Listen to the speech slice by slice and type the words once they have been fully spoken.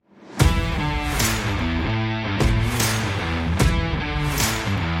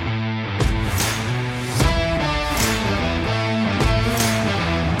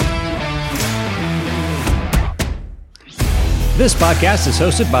This podcast is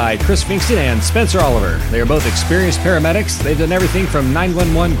hosted by Chris Finkston and Spencer Oliver. They are both experienced paramedics. They've done everything from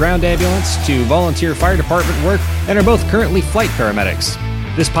 911 ground ambulance to volunteer fire department work and are both currently flight paramedics.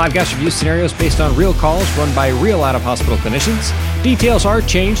 This podcast reviews scenarios based on real calls run by real out-of-hospital clinicians. Details are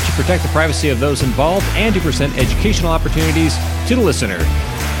changed to protect the privacy of those involved and to present educational opportunities to the listener.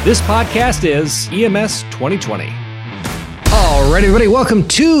 This podcast is EMS 2020. All right, everybody, welcome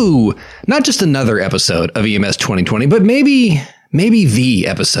to not just another episode of EMS 2020, but maybe the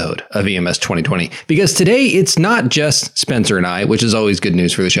episode of EMS 2020, because today it's not just Spencer and I, which is always good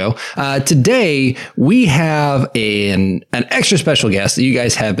news for the show. Today we have an extra special guest that you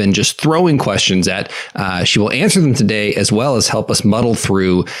guys have been just throwing questions at. She will answer them today as well as help us muddle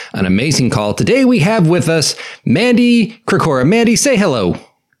through an amazing call. Today we have with us Mandy Krikora. Mandy, say hello.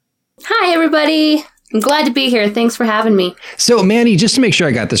 Hi, everybody. I'm glad to be here. Thanks for having me. So, Mandy, just to make sure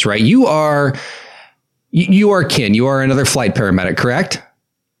I got this right, you are Kin. You are another flight paramedic, correct?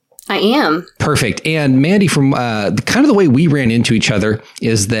 I am. Perfect. And Mandy, from kind of the way we ran into each other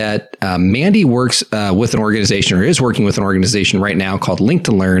is that Mandy works with an organization or is working with an organization right now called Link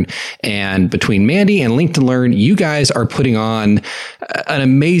to Learn. And between Mandy and Link to Learn, you guys are putting on an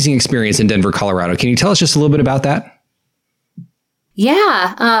amazing experience in Denver, Colorado. Can you tell us just a little bit about that?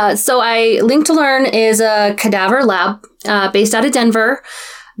 Yeah. So Link to Learn is a cadaver lab based out of Denver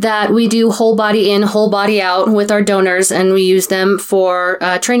that we do whole body in, whole body out with our donors, and we use them for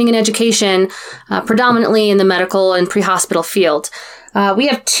training and education, predominantly in the medical and pre-hospital field. We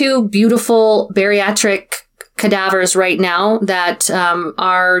have two beautiful bariatric cadavers right now that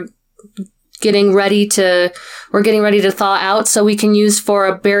are getting ready to thaw out so we can use for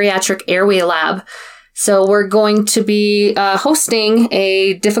a bariatric airway lab. So we're going to be hosting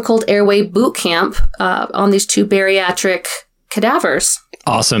a difficult airway boot camp on these two bariatric cadavers.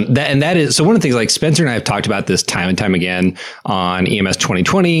 Awesome. That is, so one of the things, like Spencer and I have talked about this time and time again on EMS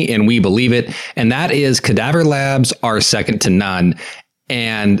 2020, and we believe it. And that is cadaver labs are second to none.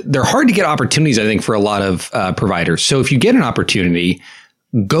 And they're hard to get opportunities, I think, for a lot of providers. So if you get an opportunity,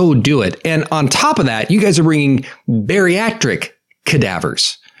 go do it. And on top of that, you guys are bringing bariatric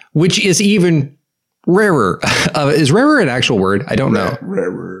cadavers, which is even rarer. Is rarer an actual word? I don't know.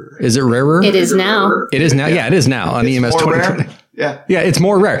 Rarer. Is it rarer? It is now. It is now. Yeah, it is now on EMS 2020. Yeah. Yeah, it's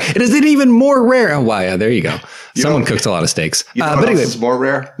more rare. It is even more rare. Oh, wow. Yeah, there you go. Someone cooks a lot of steaks. You know but what anyway, else is more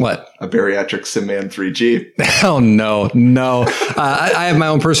rare? What? A bariatric SimMan 3G. Oh, no. I have my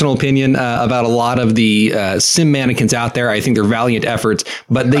own personal opinion about a lot of the sim mannequins out there. I think they're valiant efforts,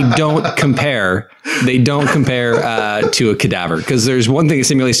 but they don't compare. They don't compare to a cadaver, because there's one thing that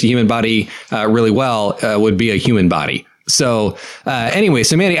simulates the human body really well would be a human body. So anyway,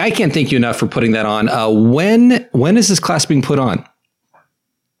 so Mandy, I can't thank you enough for putting that on. When is this class being put on?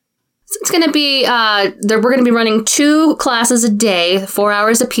 It's going to be, we're going to be running 2 classes a day, 4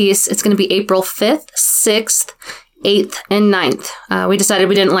 hours apiece. It's going to be April 5th, 6th, 8th, and 9th. We decided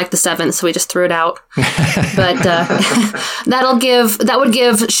we didn't like the 7th, so we just threw it out. But that would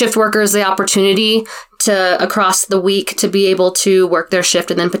give shift workers the opportunity to, across the week, to be able to work their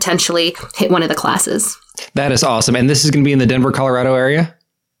shift and then potentially hit one of the classes. That is awesome. And this is going to be in the Denver, Colorado area?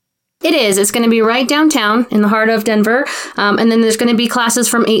 It is. It's going to be right downtown in the heart of Denver. And then there's going to be classes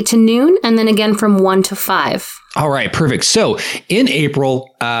from 8 to noon and then again from 1 to 5. All right, perfect. So in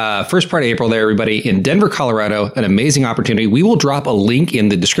April, first part of April there, everybody, in Denver, Colorado, an amazing opportunity. We will drop a link in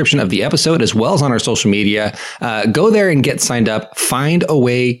the description of the episode as well as on our social media. Go there and get signed up. Find a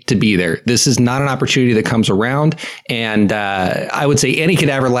way to be there. This is not an opportunity that comes around. And I would say any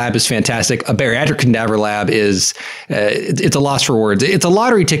cadaver lab is fantastic. A bariatric cadaver lab is, it's a loss for words. It's a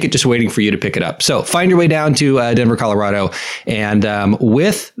lottery ticket just waiting for you to pick it up. So find your way down to Denver, Colorado. And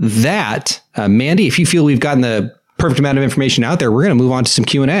with that, Mandy, if you feel we've gotten the perfect amount of information out there, we're going to move on to some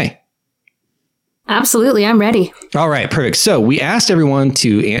Q&A. Absolutely. I'm ready. All right. Perfect. So we asked everyone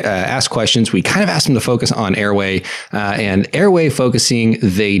to ask questions. We kind of asked them to focus on airway and airway focusing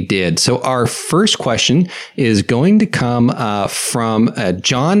they did. So our first question is going to come from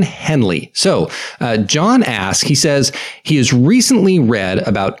John Henley. So John asks, he says he has recently read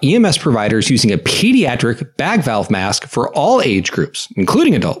about EMS providers using a pediatric bag valve mask for all age groups,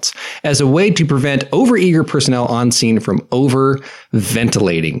 including adults, as a way to prevent overeager personnel on scene from over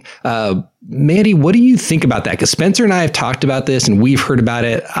ventilating. Mandy, what do you think about that? Because Spencer and I have talked about this and we've heard about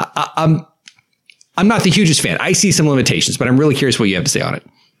it. I'm not the hugest fan. I see some limitations, but I'm really curious what you have to say on it.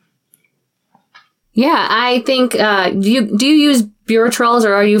 Yeah, I think, do you use Buretrolls,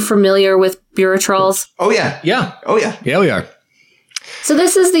 or are you familiar with Buretrolls? Oh, yeah. Yeah. Oh, yeah. Yeah, we are. So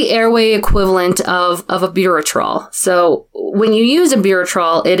this is the airway equivalent of a Buretrol. So when you use a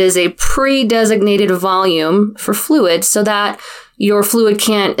Buretrol, it is a pre-designated volume for fluid so that your fluid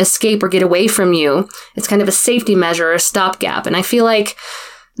can't escape or get away from you. It's kind of a safety measure, a stopgap. And I feel like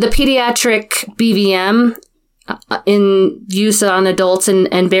the pediatric BVM in use on adults and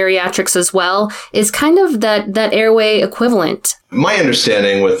bariatrics as well is kind of that airway equivalent. My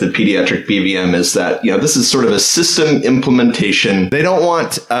understanding with the pediatric BVM is that, this is sort of a system implementation. They don't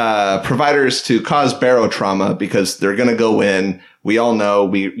want providers to cause barotrauma because they're going to go in. We all know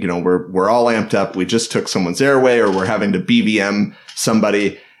we're all amped up. We just took someone's airway, or we're having to BVM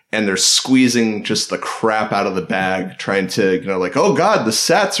somebody, and they're squeezing just the crap out of the bag, trying to, oh God, the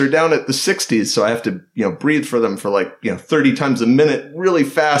sats are down at the 60s. So I have to, breathe for them for 30 times a minute, really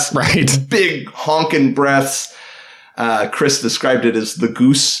fast, right? Big honking breaths. Chris described it as the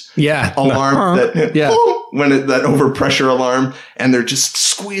goose alarm that overpressure alarm. And they're just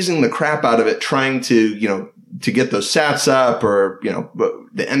squeezing the crap out of it, trying to, to get those sats up, or,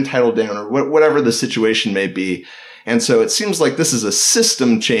 the end tidal down, or whatever the situation may be. And so it seems like this is a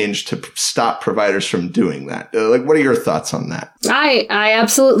system change to stop providers from doing that. What are your thoughts on that? I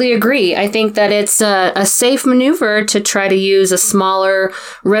absolutely agree. I think that it's a safe maneuver to try to use a smaller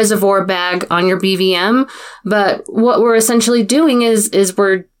reservoir bag on your BVM. But what we're essentially doing is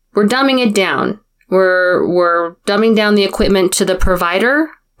we're dumbing it down. We're dumbing down the equipment to the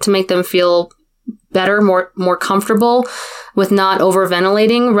provider to make them feel better, more comfortable with not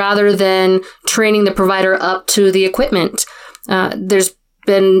overventilating, rather than training the provider up to the equipment. There's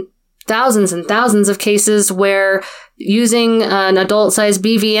been thousands and thousands of cases where using an adult-sized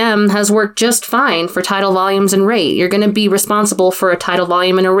BVM has worked just fine for tidal volumes and rate. You're going to be responsible for a tidal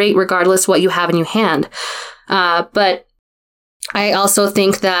volume and a rate regardless what you have in your hand. But I also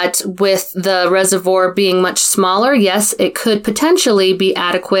think that with the reservoir being much smaller, yes, it could potentially be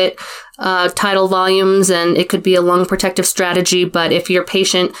adequate tidal volumes, and it could be a lung protective strategy. But if your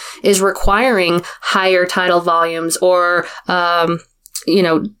patient is requiring higher tidal volumes, or a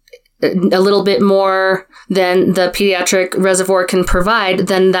little bit more than the pediatric reservoir can provide,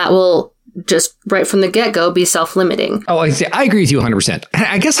 then that will just right from the get-go be self-limiting. Oh, I agree with you 100%.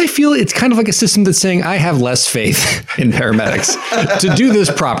 I guess I feel it's kind of like a system that's saying, I have less faith in paramedics to do this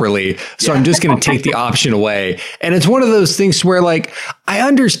properly, so I'm just going to take the option away. And it's one of those things where, I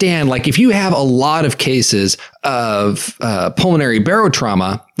understand, if you have a lot of cases of pulmonary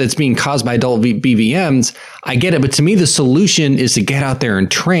barotrauma that's being caused by adult BVMs, I get it. But to me, the solution is to get out there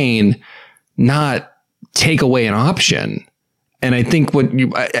and train, not take away an option. And I think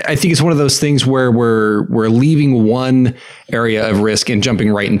I think it's one of those things where we're leaving one area of risk and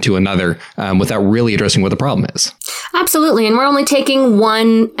jumping right into another without really addressing what the problem is. Absolutely, and we're only taking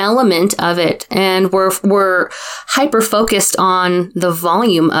one element of it, and we're hyper focused on the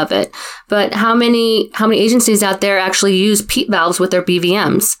volume of it. But how many agencies out there actually use PEEP valves with their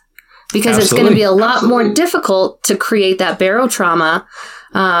BVMs? Because It's going to be a lot more difficult to create that barotrauma.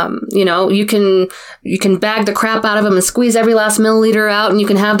 You can bag the crap out of them and squeeze every last milliliter out, and you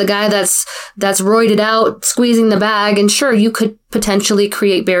can have the guy that's roided out squeezing the bag, and sure, you could potentially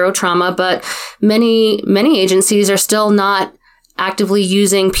create barotrauma, but many agencies are still not actively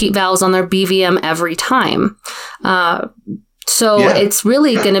using PEEP valves on their BVM every time. It's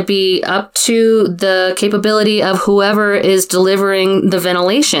really going to be up to the capability of whoever is delivering the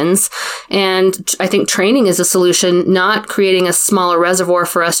ventilations. And I think training is a solution, not creating a smaller reservoir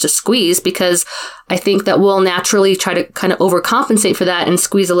for us to squeeze, because I think that we'll naturally try to kind of overcompensate for that and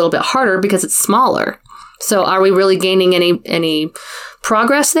squeeze a little bit harder because it's smaller. So are we really gaining any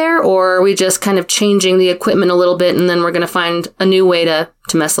progress there, or are we just kind of changing the equipment a little bit, and then we're going to find a new way to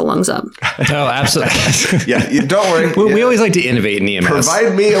mess the lungs up? Oh, absolutely. Don't worry. We always like to innovate in EMS.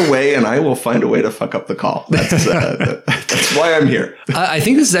 Provide me a way, and I will find a way to fuck up the call. That's why I'm here. I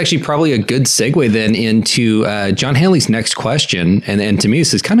think this is actually probably a good segue then into John Hanley's next question. And to me,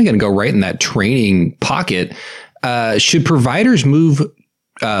 this is kind of going to go right in that training pocket. Should providers move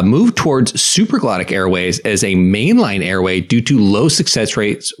towards supraglottic airways as a mainline airway due to low success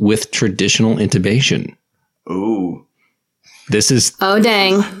rates with traditional intubation? Ooh. This is... Oh,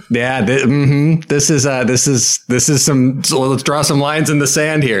 dang. Yeah. This is some... So let's draw some lines in the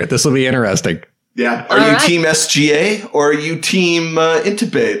sand here. This will be interesting. Yeah. Are you team SGA or are you team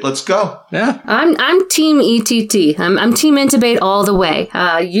intubate? Let's go. Yeah. I'm team ETT. I'm team intubate all the way.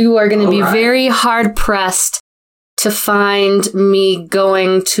 You are going to be very hard pressed to find me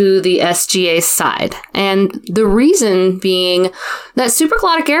going to the SGA side. And the reason being that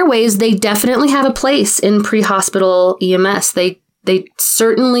supraglottic airways, they definitely have a place in pre-hospital EMS. They They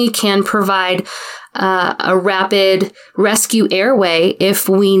certainly can provide a rapid rescue airway if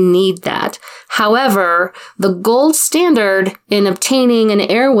we need that. However, the gold standard in obtaining an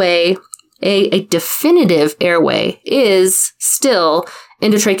airway, a definitive airway, is still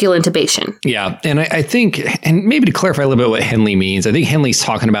endotracheal intubation. Yeah. And I think, and maybe to clarify a little bit what Henley means, I think Henley's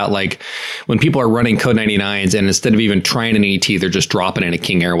talking about like when people are running code 99s and instead of even trying an ET, they're just dropping in a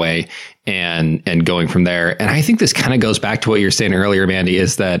King airway and going from there. And I think this kind of goes back to what you were saying earlier, Mandy,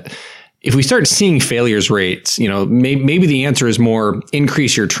 is that if we start seeing failures rates, maybe the answer is more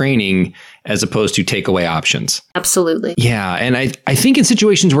increase your training as opposed to take away options. Absolutely. Yeah. And I think in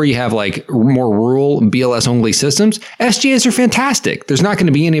situations where you have like more rural BLS only systems, SGAs are fantastic. There's not going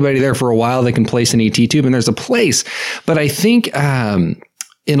to be anybody there for a while that can place an ET tube, and there's a place. But I think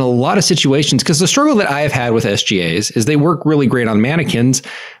in a lot of situations, because the struggle that I have had with SGAs is they work really great on mannequins,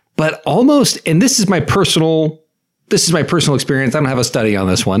 but almost, and this is my personal experience. I don't have a study on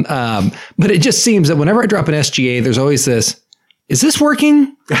this one. But it just seems that whenever I drop an SGA, there's always this, is this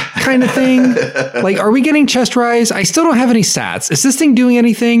working kind of thing? Like, are we getting chest rise? I still don't have any sats. Is this thing doing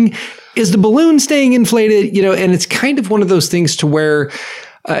anything? Is the balloon staying inflated? And it's kind of one of those things to where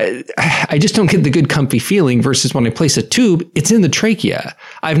I just don't get the good comfy feeling versus when I place a tube, it's in the trachea.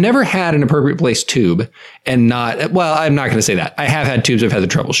 I've never had an appropriate placed tube and not, well, I'm not going to say that. I have had tubes I've had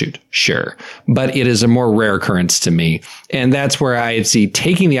to troubleshoot, sure, but it is a more rare occurrence to me. And that's where I see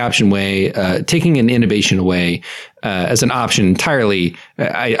taking the option away, taking an intubation away as an option entirely,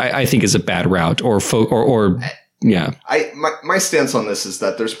 I think is a bad route or yeah. My stance on this is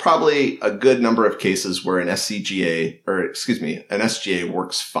that there's probably a good number of cases where an SCGA, or excuse me, an SGA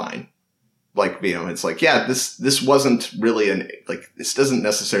works fine. Like, it's like, yeah, this wasn't really this doesn't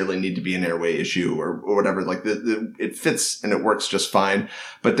necessarily need to be an airway issue or whatever. Like it fits and it works just fine.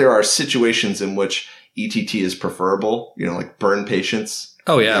 But there are situations in which ETT is preferable, like burn patients.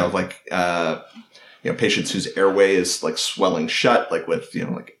 Oh yeah. Patients whose airway is like swelling shut, like with,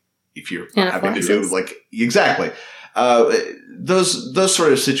 like, if you're having to do exactly, those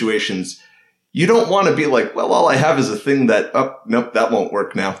sort of situations, you don't want to be like, well, all I have is a thing that, nope, that won't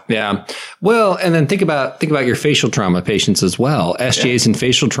work now. Yeah. Well, and then think about your facial trauma patients as well. SGAs and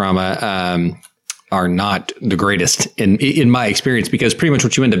facial trauma, are not the greatest in my experience, because pretty much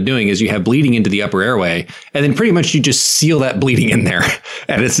what you end up doing is you have bleeding into the upper airway, and then pretty much you just seal that bleeding in there,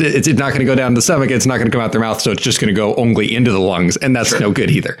 and it's not going to go down the stomach. It's not going to come out their mouth. So it's just going to go only into the lungs, and that's no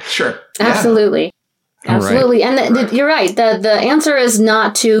good either. Sure. Absolutely. Yeah. Absolutely. Right. And you're right. The answer is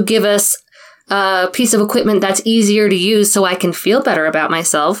not to give us a piece of equipment that's easier to use so I can feel better about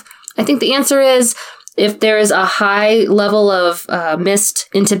myself. I think the answer is, if there is a high level of missed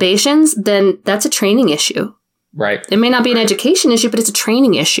intubations, then that's a training issue. Right. It may not be an education issue, but it's a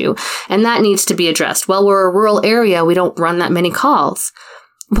training issue. And that needs to be addressed. Well, we're a rural area. We don't run that many calls.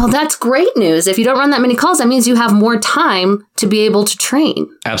 Well, that's great news. If you don't run that many calls, that means you have more time to be able to train.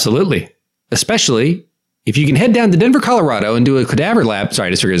 Absolutely. Especially if you can head down to Denver, Colorado and do a cadaver lab. Sorry,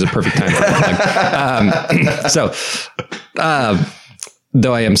 I just figured it was a perfect time for that.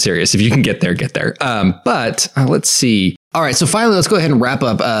 Though I am serious. If you can get there, get there. But let's see. All right. So finally, let's go ahead and wrap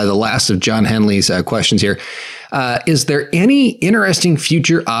up the last of John Henley's questions here. Is there any interesting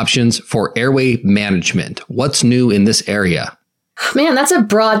future options for airway management? What's new in this area? Man, that's a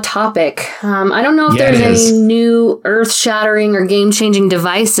broad topic. I don't know if there's any new earth-shattering or game-changing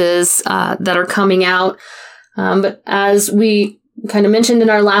devices that are coming out. But as we kind of mentioned in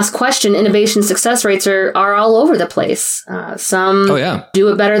our last question, intubation success rates are all over the place. Some do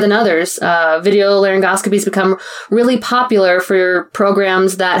it better than others. Video laryngoscopies become really popular for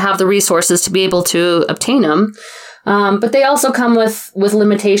programs that have the resources to be able to obtain them. But they also come with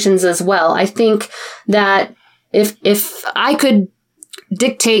limitations as well. I think that if I could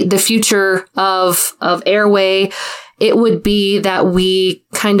dictate the future of airway, it would be that we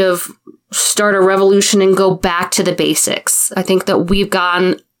kind of start a revolution and go back to the basics. I think that we've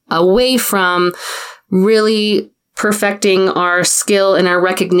gone away from really perfecting our skill and our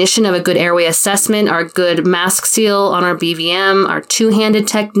recognition of a good airway assessment, our good mask seal on our BVM, our two-handed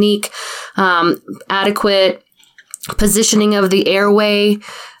technique, adequate positioning of the airway,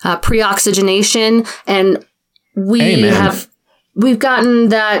 pre-oxygenation, and we've gotten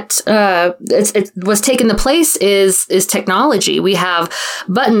that what's taken the place is technology. We have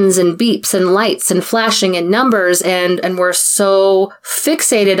buttons and beeps and lights and flashing and numbers, and we're so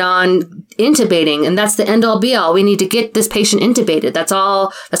fixated on intubating, and that's the end all be all. We need to get this patient intubated. That's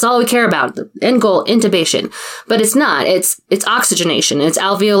all we care about. The end goal, intubation. But it's not. It's oxygenation. It's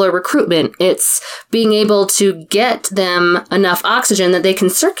alveolar recruitment. It's being able to get them enough oxygen that they can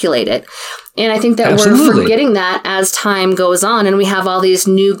circulate it. And I think that we're forgetting that as time goes on, and we have all these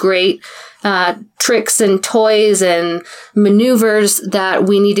new great tricks and toys and maneuvers that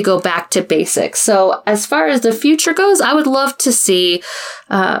we need to go back to basics. So as far as the future goes, I would love to see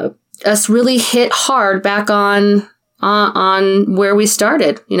us really hit hard back on where we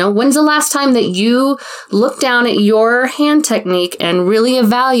started. When's the last time that you looked down at your hand technique and really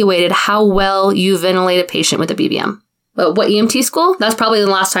evaluated how well you ventilate a patient with a BVM? What EMT school? That's probably the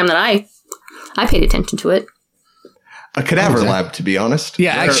last time that I paid attention to it. A cadaver lab, to be honest.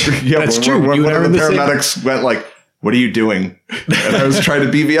 Yeah, actually, that's true. One of the paramedics went like, "What are you doing?" And I was trying to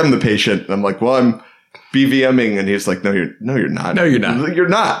BVM the patient. And I'm like, "Well, I'm BVMing," and he's like, "No, you're not. No, you're not. You're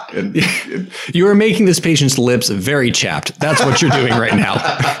not." And you are making this patient's lips very chapped. That's what you're doing right now.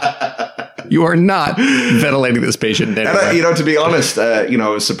 You are not ventilating this patient. And to be honest, I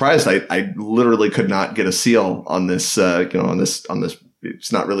was surprised. I literally could not get a seal on this. On this.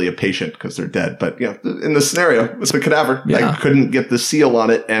 It's not really a patient because they're dead, but in the scenario, it's a cadaver. Yeah. I couldn't get the seal on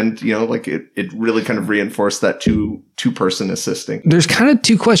it, and it really kind of reinforced that two-person assisting. There's kind of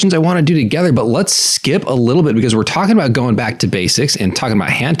two questions I want to do together, but let's skip a little bit because we're talking about going back to basics and talking about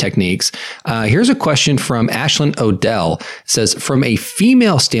hand techniques. Here's a question from Ashlyn Odell. It says, from a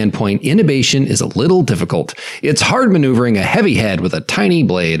female standpoint, intubation is a little difficult. It's hard maneuvering a heavy head with a tiny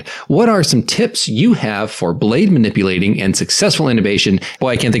blade. What are some tips you have for blade manipulating and successful intubation? Boy,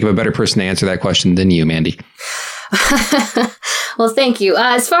 I can't think of a better person to answer that question than you, Mandy. Well, thank you.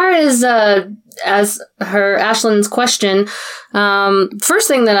 As far as Ashlyn's question, first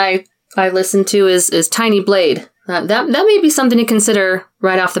thing that I listen to is tiny blade. That may be something to consider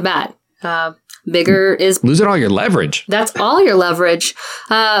right off the bat. Bigger is... losing all your leverage. That's all your leverage.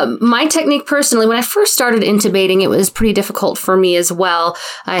 My technique personally, when I first started intubating, it was pretty difficult for me as well.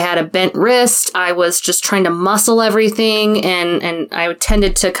 I had a bent wrist. I was just trying to muscle everything, and I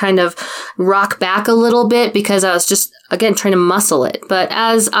tended to kind of rock back a little bit because I was just, again, trying to muscle it. But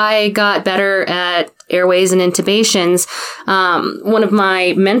as I got better at airways and intubations, one of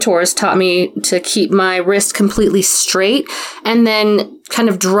my mentors taught me to keep my wrist completely straight and then kind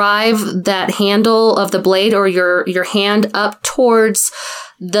of drive that handle of the blade or your hand up towards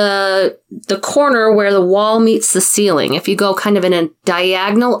the corner where the wall meets the ceiling. If you go kind of in a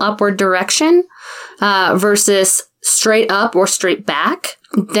diagonal upward direction versus straight up or straight back,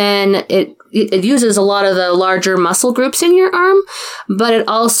 then it uses a lot of the larger muscle groups in your arm, but it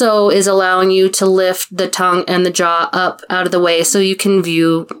also is allowing you to lift the tongue and the jaw up out of the way so you can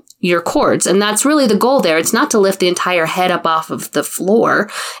view your chords. And that's really the goal there. It's not to lift the entire head up off of the floor.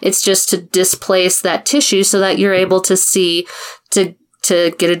 It's just to displace that tissue so that you're able to see to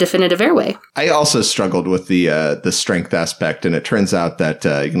get a definitive airway. I also struggled with the strength aspect, and it turns out that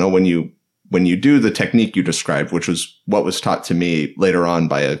when you do the technique you described, which was what was taught to me later on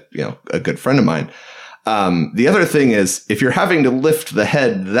by a good friend of mine. The other thing is, if you're having to lift the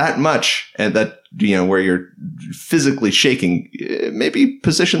head that much and that, where you're physically shaking, maybe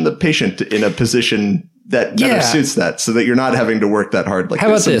position the patient in a position that better suits that so that you're not having to work that hard. Like, how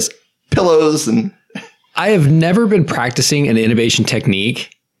about this? Pillows and... I have never been practicing an intubation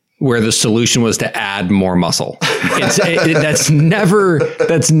technique where the solution was to add more muscle. That's never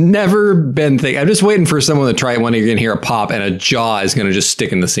been thing. I'm just waiting for someone to try it when you're going to hear a pop and a jaw is going to just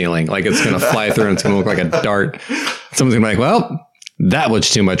stick in the ceiling. Like it's going to fly through and it's going to look like a dart. Someone's going to be like, well, that was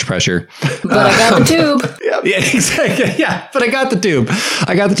too much pressure. But I got the tube. Yeah, exactly. Yeah, but I got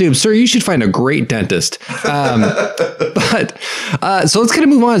the tube. Sir, you should find a great dentist. So let's kind of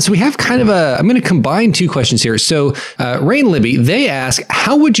move on. So we have kind of I'm going to combine two questions here. So Ray and Libby, they ask,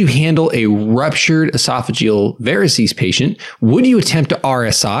 how would you handle a ruptured esophageal varices patient? Would you attempt to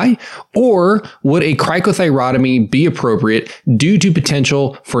RSI, or would a cricothyrotomy be appropriate due to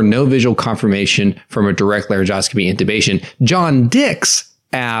potential for no visual confirmation from a direct laryngoscopy intubation? John Dix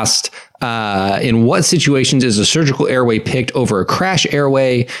asked, in what situations is a surgical airway picked over a crash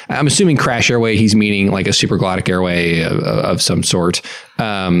airway? I'm assuming crash airway, he's meaning like a supraglottic airway of some sort.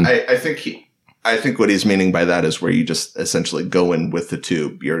 I think what he's meaning by that is where you just essentially go in with the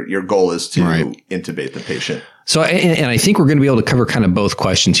tube. Your goal is to intubate the patient. So, and I think we're going to be able to cover kind of both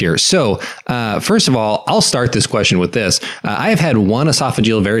questions here. So, first of all, I'll start this question with this. I have had one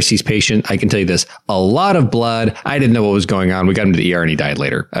esophageal varices patient. I can tell you this, a lot of blood. I didn't know what was going on. We got him to the ER and he died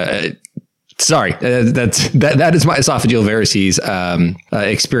later. Sorry, that is my esophageal varices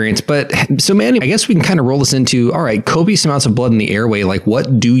experience. But so, Mandy, I guess we can kind of roll this into, all right, copious amounts of blood in the airway. Like,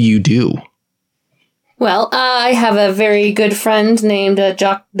 what do you do? Well, I have a very good friend named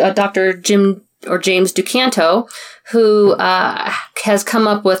Dr. James Ducanto, who has come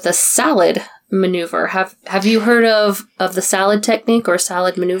up with a salad maneuver. Have you heard of the SALAD technique or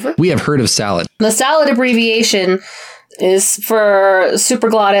SALAD maneuver? We have heard of SALAD. The SALAD abbreviation is for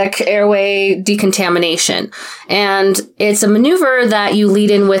supraglottic airway decontamination. And it's a maneuver that you lead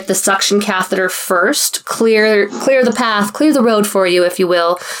in with the suction catheter first, clear the path, clear the road for you, if you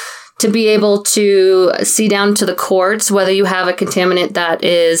will, to be able to see down to the cords, whether you have a contaminant that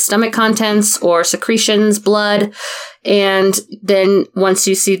is stomach contents or secretions, blood. And then once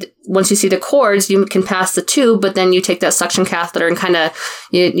you see the cords, you can pass the tube, but then you take that suction catheter and kind of,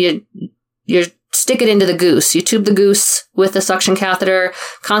 you stick it into the goose. You tube the goose with the suction catheter,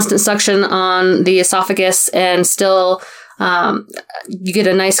 constant suction on the esophagus, and still you get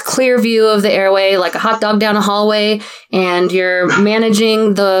a nice clear view of the airway, like a hot dog down a hallway, and you're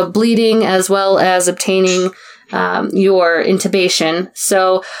managing the bleeding as well as obtaining your intubation.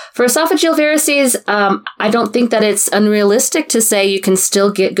 So for esophageal varices, I don't think that it's unrealistic to say you can still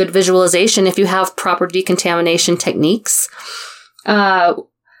get good visualization if you have proper decontamination techniques.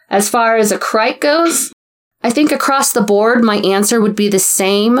 As far as a crike goes, I think across the board, my answer would be the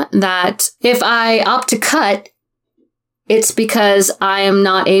same, that if I opt to cut, it's because I am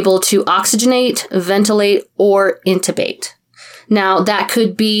not able to oxygenate, ventilate, or intubate. Now, that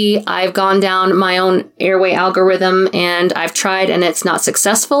could be I've gone down my own airway algorithm and I've tried and it's not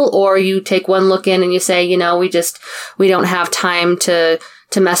successful, or you take one look in and you say, we don't have time to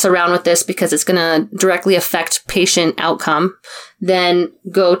mess around with this because it's going to directly affect patient outcome, then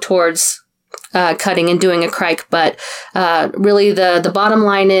go towards cutting and doing a crike. But really the bottom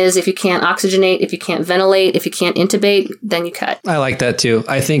line is, if you can't oxygenate, if you can't ventilate, if you can't intubate, then you cut. I like that too.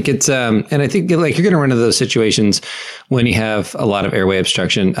 I think it's, and I think like you're going to run into those situations when you have a lot of airway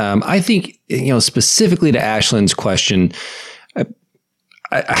obstruction. I think, specifically to Ashlyn's question,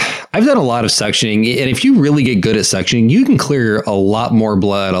 I've done a lot of suctioning, and if you really get good at suctioning, you can clear a lot more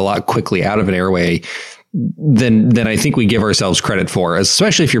blood a lot quickly out of an airway than I think we give ourselves credit for,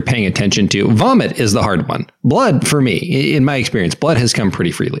 especially if you're paying attention to. Vomit is the hard one. Blood, for me, in my experience, blood has come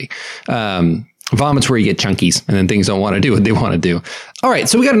pretty freely. Vomit's where you get chunkies and then things don't want to do what they want to do. All right.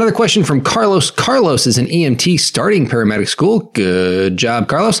 So we got another question from Carlos. Carlos is an EMT starting paramedic school. Good job,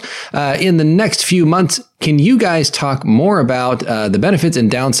 Carlos. In the next few months, can you guys talk more about the benefits and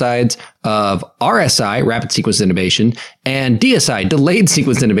downsides of RSI, rapid sequence intubation, and DSI, delayed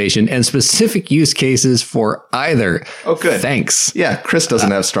sequence intubation, and specific use cases for either? Oh, good. Thanks. Yeah, Chris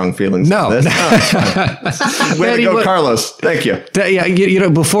doesn't have strong feelings. No. Way to go, Carlos. Thank you. Yeah,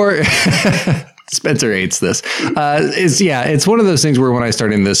 before... Spencer hates this. It's one of those things where when I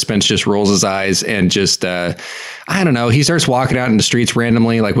start in this, Spence just rolls his eyes and just, I don't know, he starts walking out in the streets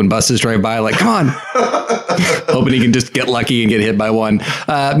randomly, like when buses drive by, like, come on. Hoping he can just get lucky and get hit by one.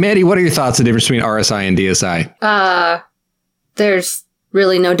 Mandy, what are your thoughts on the difference between RSI and DSI? There's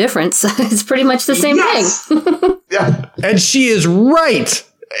really no difference. It's pretty much the same thing. Yeah. And she is right.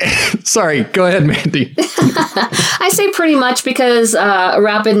 Sorry, go ahead, Mandy. I say pretty much because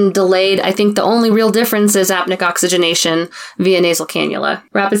rapid and delayed, I think the only real difference is apneic oxygenation via nasal cannula.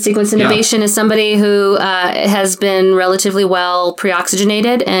 Rapid sequence intubation is somebody who has been relatively well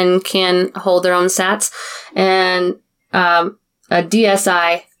pre-oxygenated and can hold their own sats. And a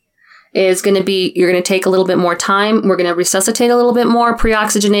DSI is going to be, you're going to take a little bit more time. We're going to resuscitate a little bit more,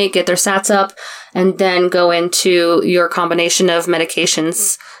 pre-oxygenate, get their sats up, and then go into your combination of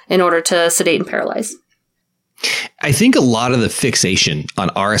medications in order to sedate and paralyze. I think a lot of the fixation on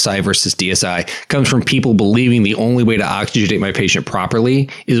RSI versus DSI comes from people believing the only way to oxygenate my patient properly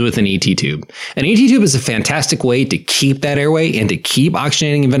is with an ET tube. An ET tube is a fantastic way to keep that airway and to keep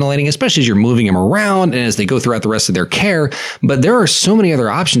oxygenating and ventilating, especially as you're moving them around and as they go throughout the rest of their care. But there are so many other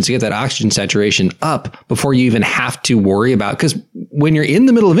options to get that oxygen saturation up before you even have to worry about, because when you're in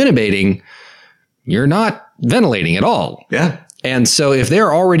the middle of intubating, you're not ventilating at all. Yeah. And so if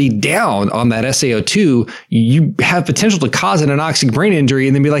they're already down on that SaO2, you have potential to cause an anoxic brain injury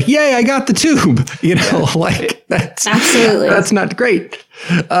and then be like, yay, I got the tube. That's not great.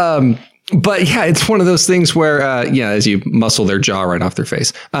 But yeah, it's one of those things where, as you muscle their jaw right off their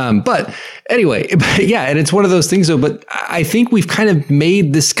face. But anyway, and it's one of those things though, but I think we've kind of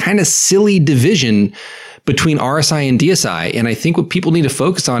made this kind of silly division between RSI and DSI. And I think what people need to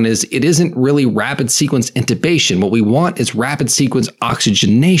focus on is it isn't really rapid sequence intubation. What we want is rapid sequence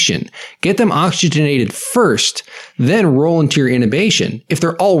oxygenation. Get them oxygenated first, then roll into your intubation. If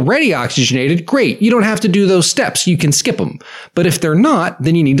they're already oxygenated, great. You don't have to do those steps. You can skip them. But if they're not,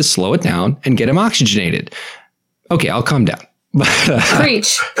 then you need to slow it down and get them oxygenated. Okay, I'll calm down.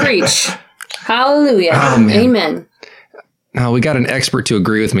 Preach. Hallelujah. Oh, amen. Oh, we got an expert to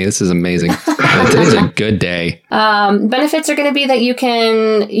agree with me. This is amazing. Today's a good day. Benefits are going to be that you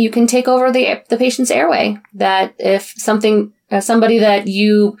can take over the patient's airway. That if somebody that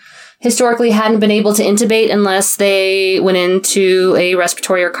you historically hadn't been able to intubate unless they went into a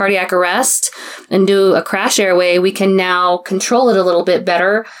respiratory or cardiac arrest and do a crash airway, we can now control it a little bit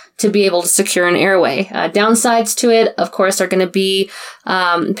better to be able to secure an airway. Downsides to it, of course, are going to be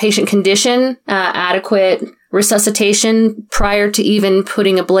patient condition, adequate resuscitation prior to even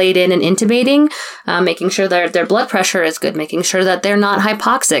putting a blade in and intubating, making sure that their blood pressure is good, making sure that they're not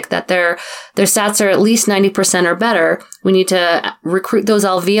hypoxic, that their sats are at least 90% or better. We need to recruit those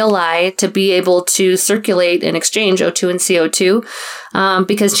alveoli to be able to circulate and exchange O2 and CO2,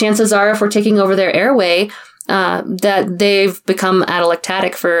 because chances are if we're taking over their airway, that they've become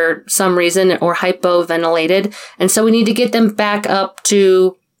atelectatic for some reason or hypoventilated. And so we need to get them back up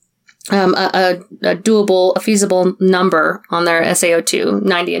to a feasible number on their SaO2,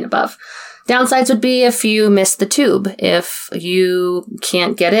 90 and above. Downsides would be if you miss the tube. If you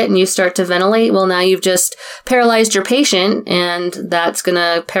can't get it and you start to ventilate, well, now you've just paralyzed your patient, and that's going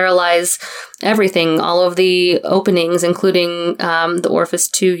to paralyze everything, all of the openings, including the orifice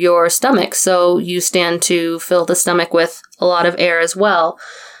to your stomach. So you stand to fill the stomach with a lot of air as well.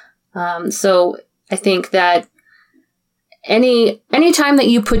 So I think that any time that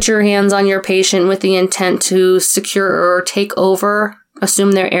you put your hands on your patient with the intent to secure or take over,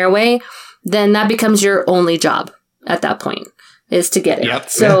 assume their airway, then that becomes your only job at that point, is to get it. Yep.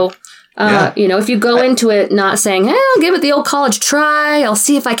 So, if you go into it not saying, hey, I'll give it the old college try, I'll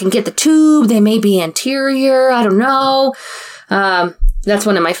see if I can get the tube, they may be anterior, I don't know. That's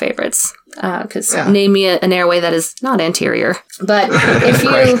one of my favorites, because name me an airway that is not anterior. But if you...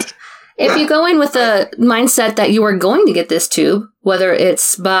 Right. If you go in with the mindset that you are going to get this tube, whether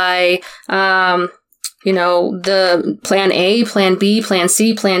it's by, the plan A, plan B, plan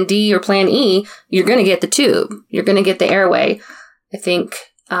C, plan D, or plan E, you're going to get the tube. You're going to get the airway. I think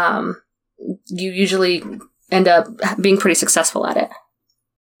you usually end up being pretty successful at it.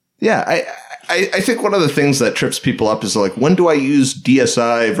 Yeah, I think one of the things that trips people up is like, when do I use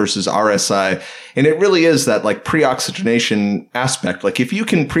DSI versus RSI? And it really is that like pre-oxygenation aspect. Like if you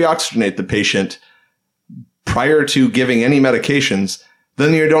can pre-oxygenate the patient prior to giving any medications,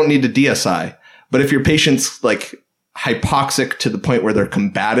 then you don't need to DSI. But if your patient's like hypoxic to the point where they're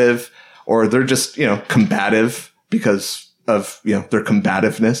combative, or they're just, combative because of, their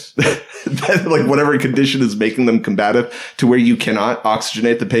combativeness, like whatever condition is making them combative to where you cannot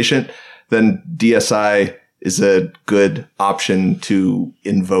oxygenate the patient, then DSI is a good option to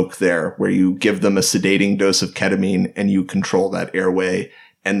invoke there, where you give them a sedating dose of ketamine and you control that airway,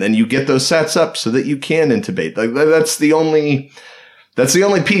 and then you get those sats up so that you can intubate. Like that's the only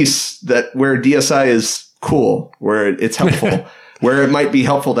piece that where DSI is cool, where it's helpful, where it might be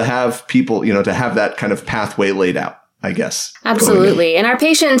helpful to have people, to have that kind of pathway laid out, I guess. Absolutely. And our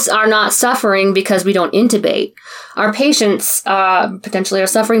patients are not suffering because we don't intubate. Our patients potentially are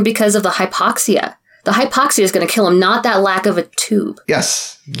suffering because of the hypoxia. The hypoxia is going to kill them, not that lack of a tube.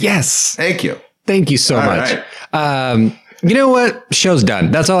 Yes. Thank you. Thank you so all much. Right. You know what? Show's done.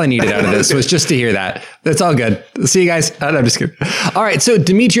 That's all I needed out of this, was just to hear that. That's all good. See you guys. No, I'm just kidding. All right. So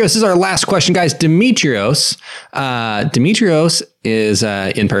Demetrios is our last question, guys. Demetrios is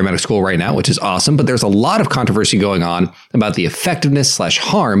in paramedic school right now, which is awesome. But there's a lot of controversy going on about the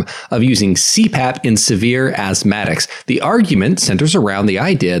effectiveness/harm of using CPAP in severe asthmatics. The argument centers around the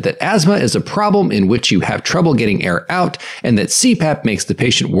idea that asthma is a problem in which you have trouble getting air out, and that CPAP makes the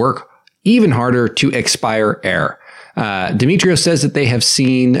patient work even harder to expire air. Demetrios says that they have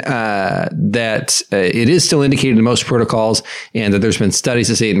seen that it is still indicated in most protocols, and that there's been studies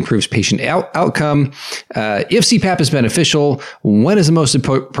that say it improves patient outcome. If CPAP is beneficial, when is the most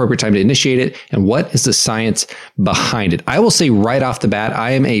appropriate time to initiate it, and what is the science behind it? I will say right off the bat,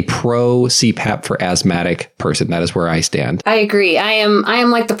 I am a pro CPAP for asthmatic person. That is where I stand. I agree. I am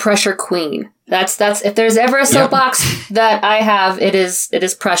like the pressure queen. That's if there's ever a soapbox that I have, it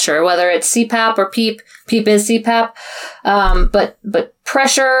is pressure, whether it's CPAP or PEEP. PEEP is CPAP. But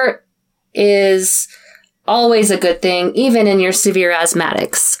pressure is always a good thing, even in your severe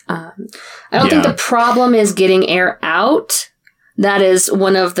asthmatics. I don't think the problem is getting air out. That is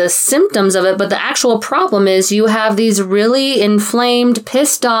one of the symptoms of it. But the actual problem is you have these really inflamed,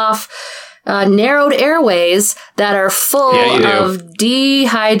 pissed off, narrowed airways that are full of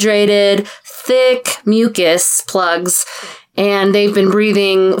dehydrated, thick mucus plugs, and they've been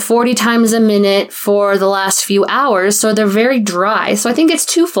breathing 40 times a minute for the last few hours, so they're very dry. So I think it's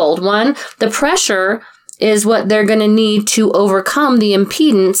twofold. One, the pressure is what they're going to need to overcome the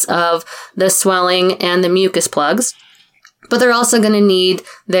impedance of the swelling and the mucus plugs. but they're also going to need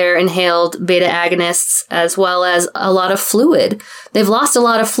their inhaled beta agonists as well as a lot of fluid. They've lost a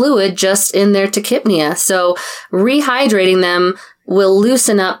lot of fluid just in their tachypnea. So rehydrating them will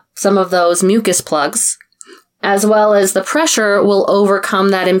loosen up some of those mucus plugs, as well as the pressure will overcome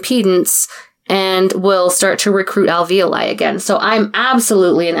that impedance and will start to recruit alveoli again. So I'm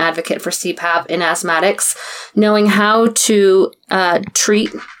absolutely an advocate for CPAP in asthmatics, knowing how to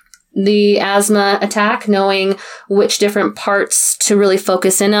treat the asthma attack, knowing which different parts to really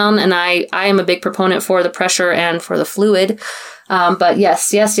focus in on. And I am a big proponent for the pressure and for the fluid. But yes.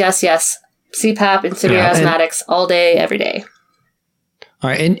 CPAP in severe asthmatics all day, every day. All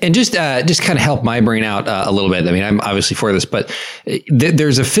right. And just kind of help my brain out a little bit. I mean, I'm obviously for this, but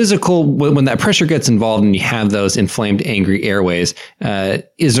there's a physical, when that pressure gets involved and you have those inflamed, angry airways,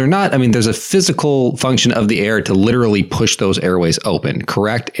 is there not, I mean, there's a physical function of the air to literally push those airways open,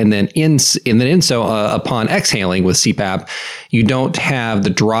 correct? And then upon exhaling with CPAP, you don't have the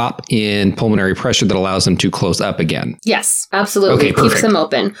drop in pulmonary pressure that allows them to close up again. Yes, absolutely. Okay, keeps them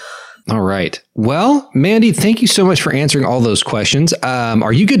open. All right. Well, Mandy, thank you so much for answering all those questions.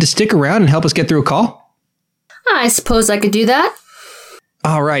 Are you good to stick around and help us get through a call? I suppose I could do that.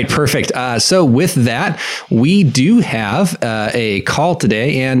 All right. Perfect. So with that, we do have a call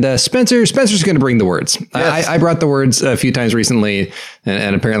today, and Spencer's going to bring the words. Yes. I brought the words a few times recently,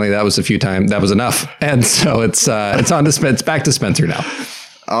 and apparently that was a few times. That was enough. And so it's on to Spence. Back to Spencer now.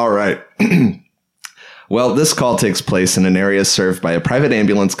 All right. Well, this call takes place in an area served by a private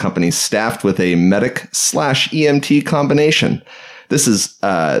ambulance company staffed with a medic/EMT combination. This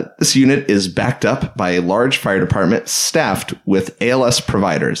unit is backed up by a large fire department staffed with ALS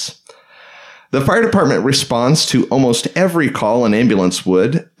providers. The fire department responds to almost every call an ambulance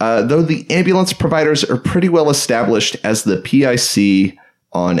would, though the ambulance providers are pretty well established as the PIC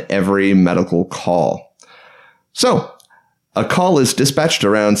on every medical call. So, a call is dispatched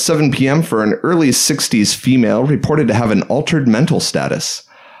around 7 p.m. for an early 60s female reported to have an altered mental status.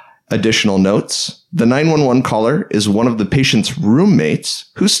 Additional notes: the 911 caller is one of the patient's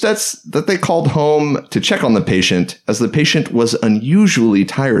roommates who states that they called home to check on the patient as the patient was unusually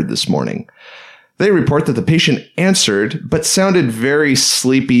tired this morning. They report that the patient answered but sounded very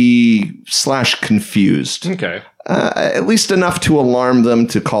sleepy/confused. Okay. At least enough to alarm them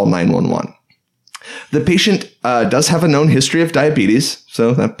to call 911. The patient does have a known history of diabetes,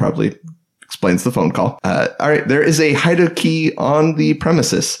 so that probably explains the phone call. All right, there is a hierarchy on the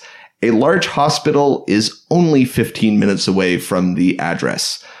premises. A large hospital is only 15 minutes away from the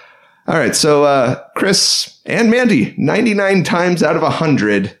address. All right, so Chris and Mandy, 99 times out of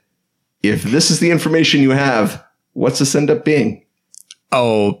 100, if this is the information you have, what's this end up being?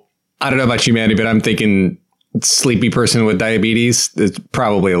 Oh, I don't know about you, Mandy, but I'm thinking sleepy person with diabetes is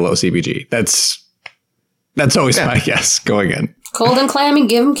probably a low CPG. That's always my guess going in. Cold and clammy,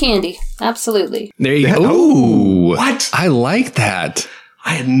 give them candy. Absolutely. There you go. Ooh, what? I like that.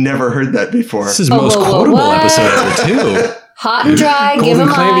 I had never heard that before. This is the most quotable episode ever, too. Hot and dry, give them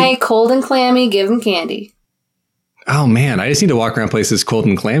eye. Cold and clammy, give them candy. Oh, man. I just need to walk around places cold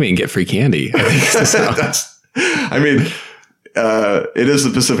and clammy and get free candy. I think it is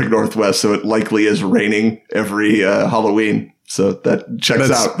the Pacific Northwest, so it likely is raining every Halloween. So that checks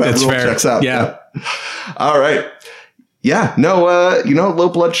out. That rule fair. Checks out. Yeah. All right. Yeah. No, low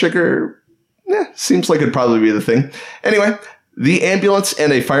blood sugar seems like it'd probably be the thing. Anyway, the ambulance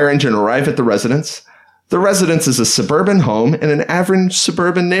and a fire engine arrive at the residence. The residence is a suburban home in an average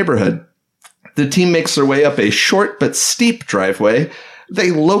suburban neighborhood. The team makes their way up a short but steep driveway.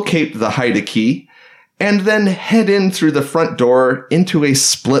 They locate the hide key and then head in through the front door into a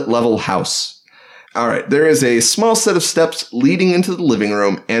split-level house. All right, there is a small set of steps leading into the living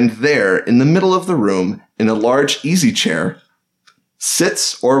room, and there, in the middle of the room, in a large easy chair,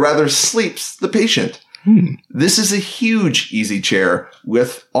 sits, or rather sleeps, the patient. This is a huge easy chair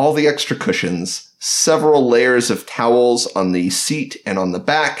with all the extra cushions, several layers of towels on the seat and on the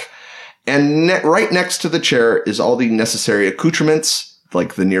back, and right next to the chair is all the necessary accoutrements,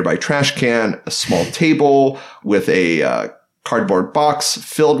 like the nearby trash can, a small table with a cardboard box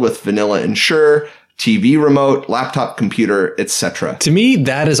filled with vanilla Ensure, TV remote, laptop computer, etc. To me,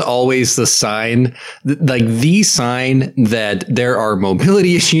 that is always the sign, the sign that there are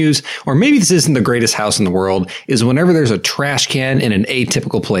mobility issues, or maybe this isn't the greatest house in the world, is whenever there's a trash can in an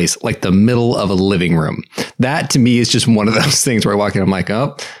atypical place, like the middle of a living room. That to me is just one of those things where I walk in, I'm like,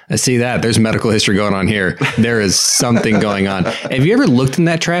 oh, I see that. There's medical history going on here. There is something going on. Have you ever looked in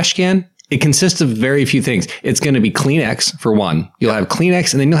that trash can? It consists of very few things. It's going to be Kleenex for one. You'll have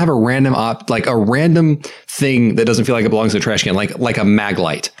Kleenex, and then you'll have a random thing that doesn't feel like it belongs in a trash can, like a mag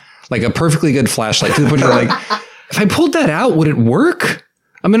light, like a perfectly good flashlight. To the point you're like, If I pulled that out, would it work?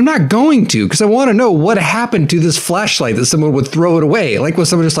 I mean, I'm not going to, because I want to know what happened to this flashlight that someone would throw it away. Like, was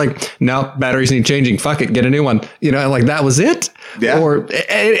someone just like, no, batteries need changing. Fuck it, get a new one. You know, and like that was it. Yeah. Or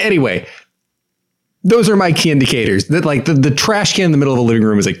anyway, those are my key indicators. That like the trash can in the middle of the living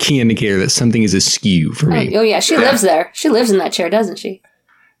room is a key indicator that something is askew for me. Oh yeah, she lives there. She lives in that chair, doesn't she?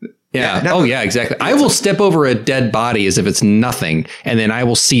 Yeah. Oh, yeah, exactly. I will step over a dead body as if it's nothing, and then I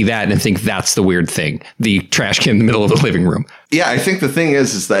will see that and think that's the weird thing, the trash can in the middle of the living room. Yeah, I think the thing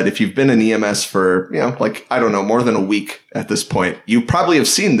is that if you've been in EMS for, like, I don't know, more than a week at this point, you probably have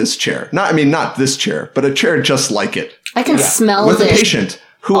seen this chair. Not this chair, but a chair just like it. I can smell with it. A patient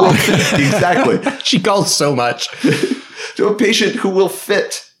who will fit. Exactly. She calls so much. To a patient who will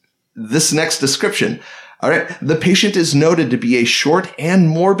fit this next description. All right. The patient is noted to be a short and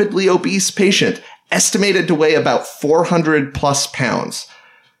morbidly obese patient, estimated to weigh about 400 plus pounds.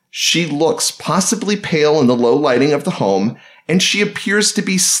 She looks possibly pale in the low lighting of the home, and she appears to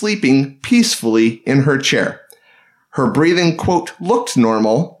be sleeping peacefully in her chair. Her breathing, quote, looked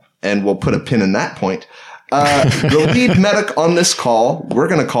normal, and we'll put a pin in that point. The lead medic on this call, we're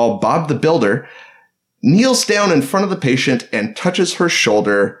going to call Bob the Builder, kneels down in front of the patient and touches her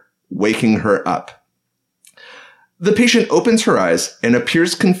shoulder, waking her up. The patient opens her eyes and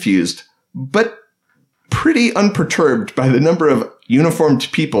appears confused, but pretty unperturbed by the number of uniformed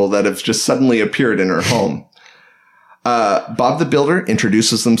people that have just suddenly appeared in her home. Bob the Builder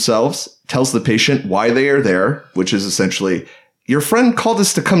introduces themselves, tells the patient why they are there, which is essentially, your friend called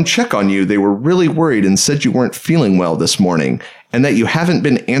us to come check on you. They were really worried and said you weren't feeling well this morning and that you haven't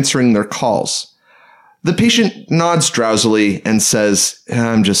been answering their calls. The patient nods drowsily and says,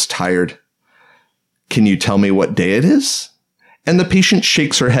 I'm just tired. Can you tell me what day it is? And the patient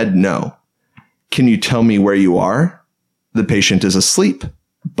shakes her head no. Can you tell me where you are? The patient is asleep.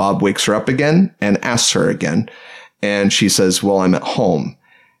 Bob wakes her up again and asks her again. And she says, well, I'm at home.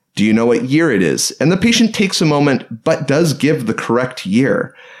 Do you know what year it is? And the patient takes a moment, but does give the correct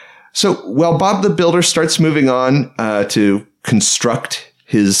year. So while Bob the Builder starts moving on to construct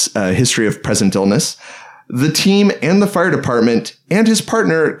his history of present illness, the team and the fire department and his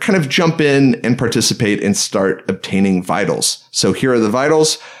partner kind of jump in and participate and start obtaining vitals. So here are the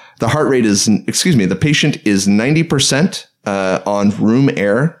vitals. The the patient is 90% on room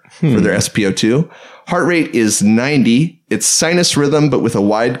air for their SpO2. Heart rate is 90. It's sinus rhythm, but with a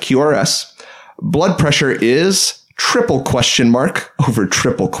wide QRS. Blood pressure is triple question mark over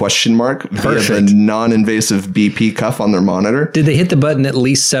triple question mark via the non-invasive BP cuff on their monitor. Did they hit the button at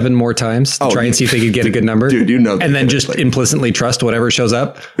least 7 more times to try and see if they could get a good number? Dude, you know. And then just implicitly trust whatever shows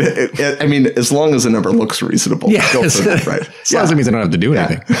up? I mean, as long as the number looks reasonable. Yeah. Go for it, right. As long as it means I don't have to do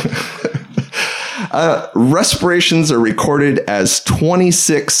anything. Respirations are recorded as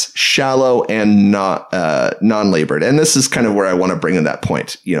 26 shallow and non-labored. And this is kind of where I want to bring in that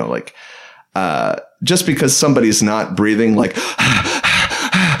point, just because somebody's not breathing like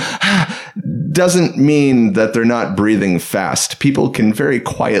doesn't mean that they're not breathing fast. People can very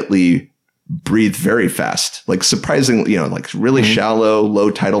quietly breathe very fast, like surprisingly, like really shallow,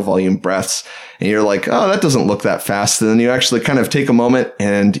 low tidal volume breaths. And you're like, oh, that doesn't look that fast. And then you actually kind of take a moment.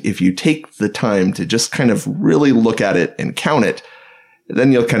 And if you take the time to just kind of really look at it and count it,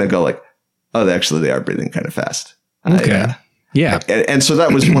 then you'll kind of go like, oh, they are breathing kind of fast. Okay. Yeah. And so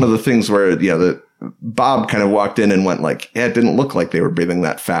that was one of the things where, Bob kind of walked in and went like, yeah, it didn't look like they were breathing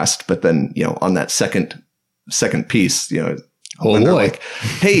that fast. But then, on that second piece, when they're like,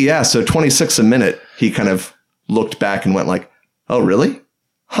 hey, yeah, so 26 a minute, he kind of looked back and went like, oh, really?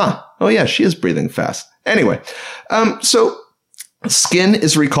 Huh. Oh, yeah, she is breathing fast. Anyway, so skin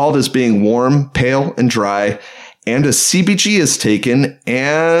is recalled as being warm, pale, and dry, and a CBG is taken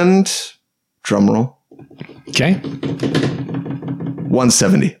and drumroll. Okay.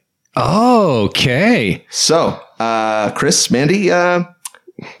 170. Okay. So, Chris, Mandy,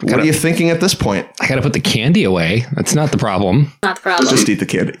 what are you thinking at this point? I got to put the candy away. That's not the problem. Not the problem. Just eat the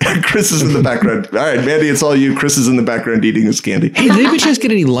candy. Chris is in the background. All right, Mandy, it's all you. Chris is in the background eating his candy. Hey, did anybody just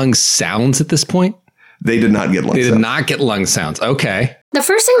get any lung sounds at this point? They did not get lung sounds. They did not get lung sounds. Okay. The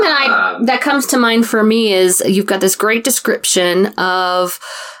first thing that comes to mind for me is you've got this great description of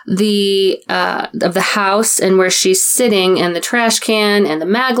the house and where she's sitting and the trash can and the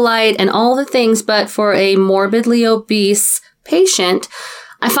mag light and all the things. But for a morbidly obese patient,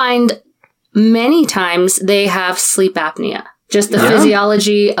 I find many times they have sleep apnea. Just the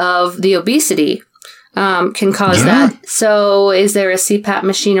physiology of the obesity can cause that. So is there a CPAP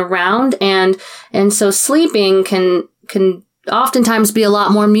machine around? And so sleeping can oftentimes be a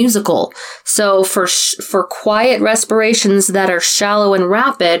lot more musical. So for quiet respirations that are shallow and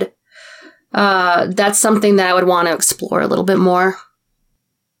rapid, that's something that I would want to explore a little bit more.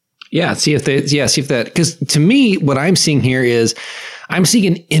 Yeah, see if that, because to me, what I'm seeing here is I'm seeing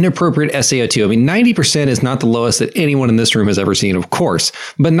an inappropriate SaO2. I mean, 90% is not the lowest that anyone in this room has ever seen, of course,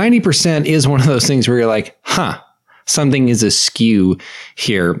 but 90% is one of those things where you're like, something is askew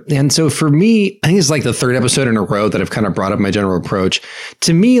here. And so for me, I think it's like the third episode in a row that I've kind of brought up my general approach.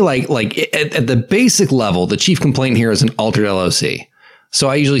 To me, like at the basic level, the chief complaint here is an altered LOC. So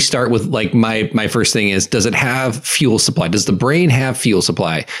I usually start with like my first thing is, does it have fuel supply? Does the brain have fuel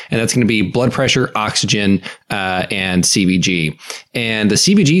supply? And that's going to be blood pressure, oxygen, and CBG. And the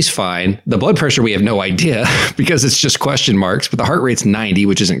CBG is fine. The blood pressure, we have no idea because it's just question marks, but the heart rate's 90,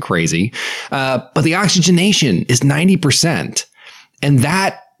 which isn't crazy. But the oxygenation is 90%. And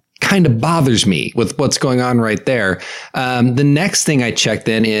that kind of bothers me with what's going on right there. The next thing I check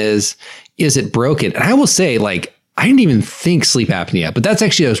then is it broken? And I will say, like, I didn't even think sleep apnea, but that's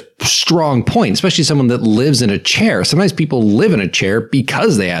actually a strong point, especially someone that lives in a chair. Sometimes people live in a chair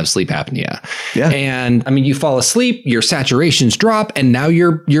because they have sleep apnea. Yeah. And I mean, you fall asleep, your saturations drop, and now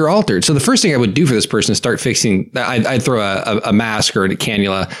you're altered. So the first thing I would do for this person is start fixing. I'd throw a mask or a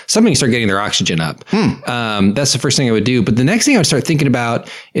cannula, something to start getting their oxygen up. That's the first thing I would do. But the next thing I would start thinking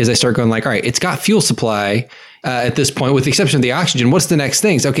about is I start going like, all right, it's got fuel supply. At this point, with the exception of the oxygen, what's the next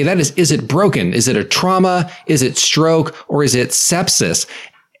thing? Okay, that is it broken? Is it a trauma? Is it stroke? Or is it sepsis?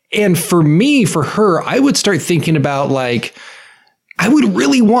 And for me, for her, I would start thinking about like, I would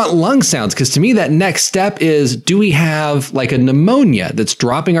really want lung sounds, because to me, that next step is, do we have like a pneumonia that's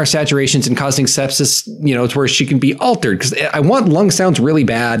dropping our saturations and causing sepsis, to where she can be altered? Because I want lung sounds really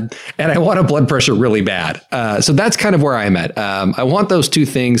bad and I want a blood pressure really bad. So that's kind of where I'm at. I want those two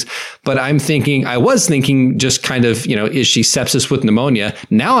things, but I was thinking just kind of, is she sepsis with pneumonia?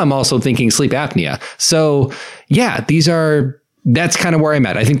 Now I'm also thinking sleep apnea. So yeah, that's kind of where I'm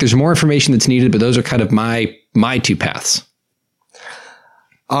at. I think there's more information that's needed, but those are kind of my two paths.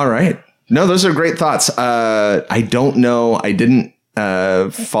 All right. No, those are great thoughts. I don't know. I didn't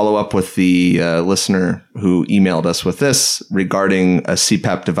follow up with the listener who emailed us with this regarding a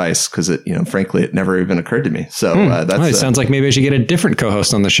CPAP device, because frankly, it never even occurred to me. So it sounds like maybe I should get a different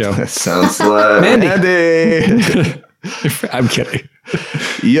co-host on the show. Sounds like Andy. I'm kidding.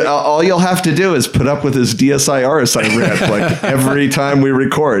 All you'll have to do is put up with his DSI-RSI rant like every time we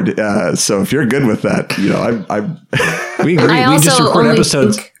record. So if you're good with that, we agree. I we just record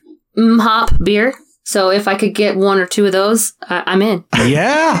episodes. Hop beer. So if I could get one or two of those, I'm in.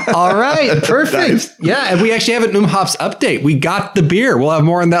 Yeah. All right. Perfect. Nice. Yeah. And we actually have an Hops update. We got the beer. We'll have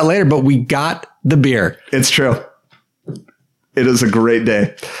more on that later, but we got the beer. It's true. It is a great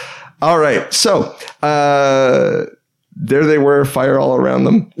day. All right. So, there they were, fire all around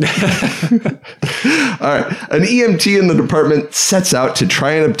them. All right. An EMT in the department sets out to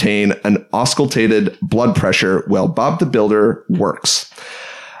try and obtain an auscultated blood pressure while Bob the Builder works.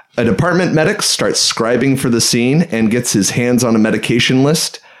 A department medic starts scribing for the scene and gets his hands on a medication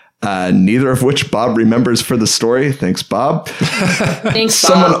list, neither of which Bob remembers for the story. Thanks, Bob. Thanks,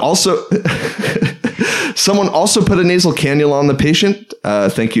 Bob. Someone also put a nasal cannula on the patient.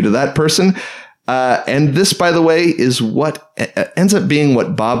 Thank you to that person. And this, by the way, is what ends up being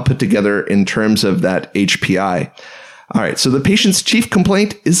what Bob put together in terms of that HPI. All right. So the patient's chief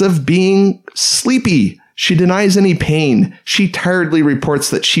complaint is of being sleepy. She denies any pain. She tiredly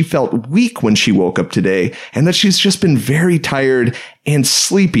reports that she felt weak when she woke up today and that she's just been very tired and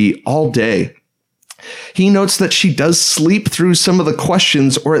sleepy all day. He notes that she does sleep through some of the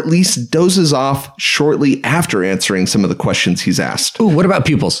questions, or at least dozes off shortly after answering some of the questions he's asked. Ooh, what about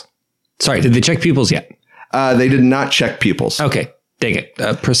pupils? Sorry, did they check pupils yet? They did not check pupils. Okay, dang it.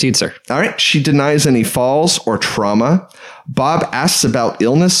 Proceed, sir. All right. She denies any falls or trauma. Bob asks about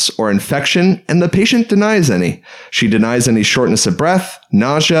illness or infection, and the patient denies any. She denies any shortness of breath,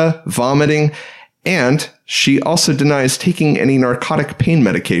 nausea, vomiting, and she also denies taking any narcotic pain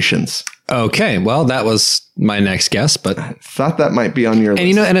medications. Okay, well, that was my next guess, but I thought that might be on your list.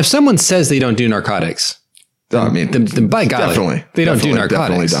 And and if someone says they don't do narcotics, then by golly, they don't do narcotics.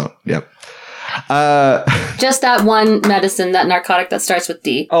 Definitely don't. Yep. Just that one medicine, that narcotic that starts with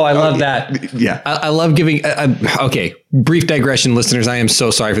D. Oh, I love that. Yeah. I love giving. Okay. Brief digression, listeners. I am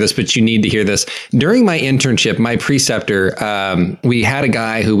so sorry for this, but you need to hear this. During my internship, my preceptor, we had a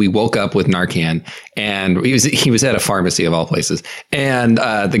guy who we woke up with Narcan, and he was at a pharmacy of all places. And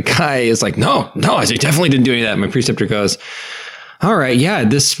the guy is like, no, I definitely didn't do any of that. My preceptor goes, all right, yeah,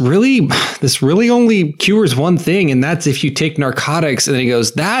 this really only cures one thing, and that's if you take narcotics. And then he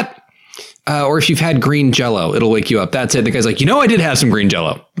goes, or if you've had green Jello, it'll wake you up. That's it. The guy's like, I did have some green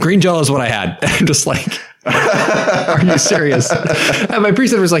Jello. Green Jello is what I had. I'm just like, Are you serious? And my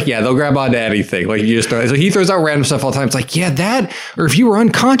preceptor was like, yeah, they'll grab onto anything. Like you just so he throws out random stuff all the time. It's like, yeah, that, or if you were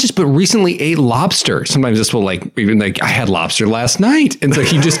unconscious but recently ate lobster, sometimes this will like, even like, I had lobster last night. And so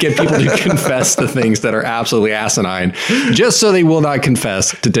you just get people to confess to things that are absolutely asinine, just so they will not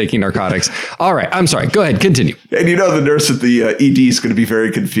confess to taking narcotics. All right. I'm sorry. Go ahead. Continue. And you know, the nurse at the ED is going to be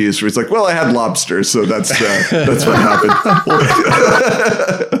very confused. Where it's like, well, I had lobster. So that's what happened.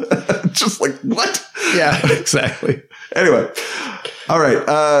 Just like, what? Yeah, exactly. Anyway. All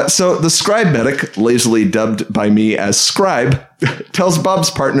right. So the scribe medic, lazily dubbed by me as Scribe, tells Bob's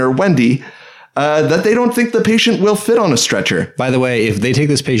partner, Wendy, that they don't think the patient will fit on a stretcher. By the way, if they take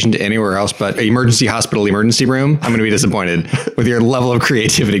this patient to anywhere else but emergency hospital, emergency room, I'm going to be disappointed with your level of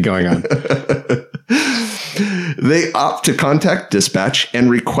creativity going on. They opt to contact dispatch and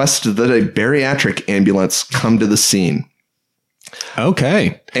request that a bariatric ambulance come to the scene.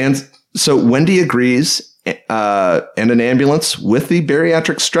 Okay. And so Wendy agrees, and an ambulance with the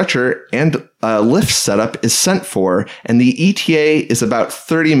bariatric stretcher and lift setup is sent for, and the ETA is about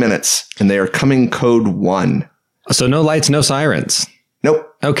 30 minutes, and they are coming code 1. So no lights, no sirens. Nope.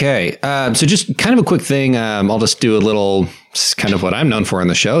 Okay. So just kind of a quick thing. I'll just do a little, kind of what I'm known for on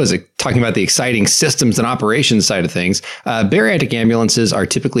the show is talking about the exciting systems and operations side of things. Bariatric ambulances are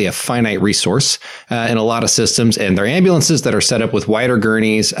typically a finite resource in a lot of systems, and they're ambulances that are set up with wider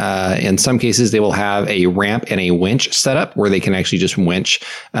gurneys. In some cases, they will have a ramp and a winch set up where they can actually just winch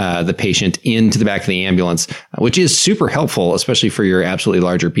the patient into the back of the ambulance, which is super helpful, especially for your absolutely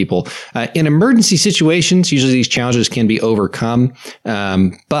larger people. In emergency situations, usually these challenges can be overcome.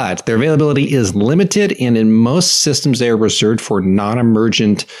 But their availability is limited, and in most systems, they are reserved for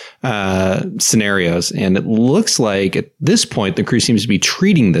non-emergent scenarios. And it looks like at this point, the crew seems to be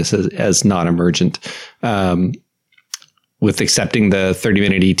treating this as non-emergent, with accepting the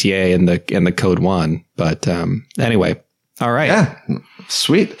 30-minute ETA and the code 1. But anyway, all right. Yeah,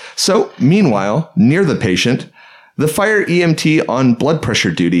 sweet. So meanwhile, near the patient, the fire EMT on blood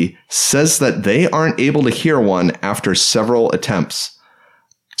pressure duty says that they aren't able to hear one after several attempts.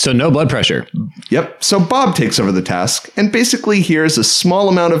 So no blood pressure. Yep. So Bob takes over the task and basically hears a small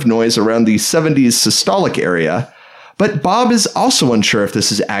amount of noise around the 70s systolic area. But Bob is also unsure if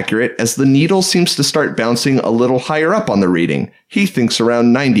this is accurate, as the needle seems to start bouncing a little higher up on the reading. He thinks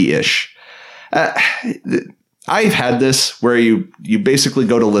around 90-ish. I've had this where you basically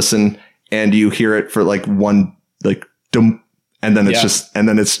go to listen and you hear it for like one, like, dum, and then it's and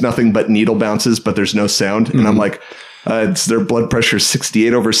then it's nothing but needle bounces, but there's no sound. Mm-hmm. And I'm like, it's their blood pressure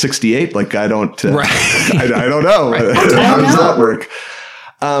 68/68. Like, I don't, right. I don't know. Right. How does that work?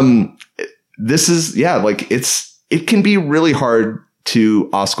 This is, like it can be really hard to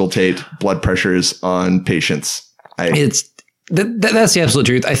auscultate blood pressures on patients. That's the absolute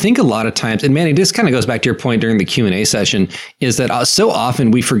truth. I think a lot of times, and Manny, this kind of goes back to your point during the Q&A session, is that so often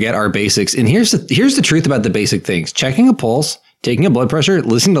we forget our basics. And here's the truth about the basic things: checking a pulse, taking a blood pressure,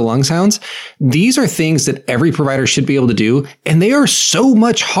 listening to lung sounds. These are things that every provider should be able to do. And they are so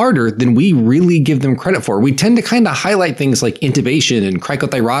much harder than we really give them credit for. We tend to kind of highlight things like intubation and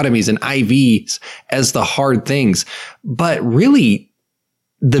cricothyrotomies and IVs as the hard things. But really,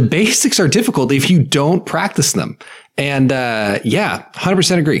 the basics are difficult if you don't practice them. And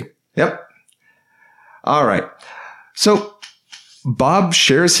 100% agree. Yep. All right. So Bob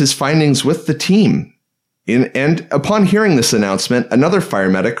shares his findings with the team. And upon hearing this announcement, another fire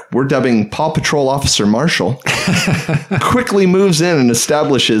medic, we're dubbing Paw Patrol Officer Marshall, quickly moves in and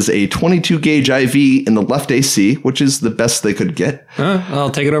establishes a 22 gauge IV in the left AC, which is the best they could get.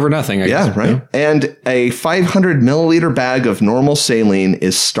 I'll take it over nothing, I guess. Yeah, right. Yeah. And a 500 milliliter bag of normal saline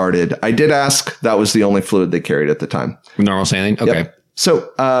is started. I did ask, that was the only fluid they carried at the time. Normal saline? Okay. Yep.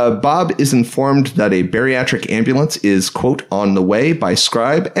 So Bob is informed that a bariatric ambulance is, quote, on the way by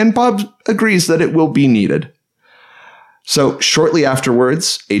Scribe, and Bob agrees that it will be needed. So shortly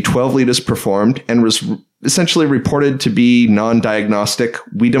afterwards, a 12 lead is performed and was essentially reported to be non-diagnostic.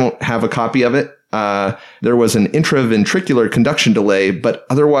 We don't have a copy of it. There was an intraventricular conduction delay, but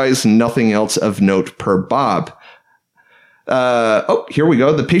otherwise nothing else of note per Bob. Here we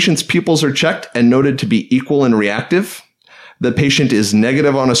go. The patient's pupils are checked and noted to be equal and reactive. The patient is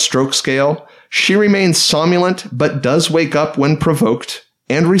negative on a stroke scale. She remains somnolent, but does wake up when provoked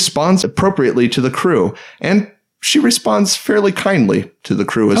and responds appropriately to the crew. And she responds fairly kindly to the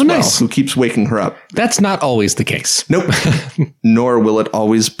crew as well, who keeps waking her up. That's not always the case. Nope. Nor will it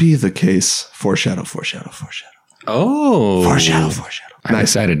always be the case. Foreshadow, foreshadow, foreshadow. Oh. Foreshadow, foreshadow. I'm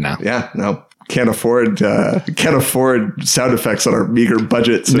excited now. Yeah, no. Can't afford sound effects on our meager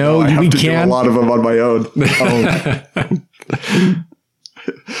budget. So no, I have we to can. do a lot of them on my own.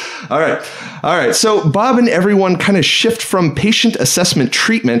 All right. So Bob and everyone kind of shift from patient assessment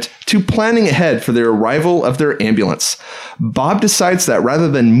treatment to planning ahead for the arrival of their ambulance. Bob decides that rather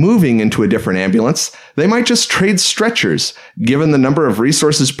than moving into a different ambulance, they might just trade stretchers. Given the number of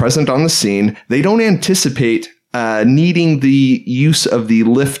resources present on the scene, they don't anticipate needing the use of the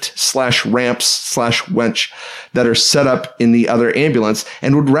lift/ramps/winch that are set up in the other ambulance,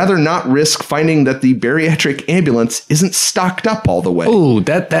 and would rather not risk finding that the bariatric ambulance isn't stocked up all the way. Oh,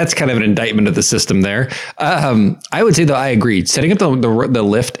 that's kind of an indictment of the system there. I would say, though, I agree. Setting up the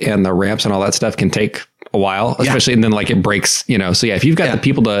lift and the ramps and all that stuff can take a while, especially, and then like it breaks, So if you've got the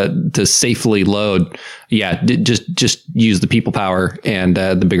people to safely load, just use the people power and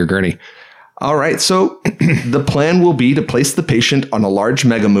the bigger gurney. All right, so the plan will be to place the patient on a large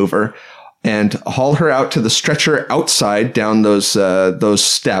mega mover and haul her out to the stretcher outside down those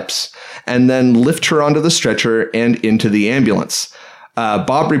steps, and then lift her onto the stretcher and into the ambulance.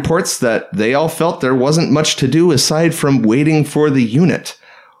 Bob reports that they all felt there wasn't much to do aside from waiting for the unit,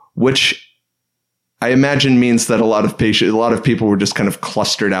 which I imagine means that a lot of people were just kind of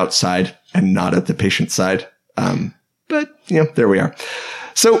clustered outside and not at the patient side. But there we are.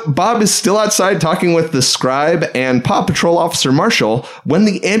 So Bob is still outside talking with the scribe and Paw Patrol Officer Marshall when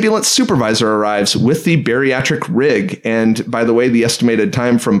the ambulance supervisor arrives with the bariatric rig. And by the way, the estimated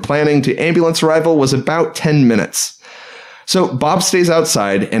time from planning to ambulance arrival was about 10 minutes. So Bob stays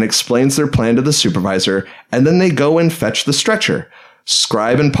outside and explains their plan to the supervisor, and then they go and fetch the stretcher.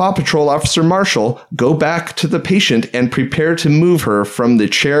 Scribe and Paw Patrol Officer Marshall go back to the patient and prepare to move her from the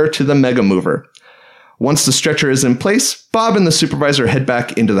chair to the mega mover. Once the stretcher is in place, Bob and the supervisor head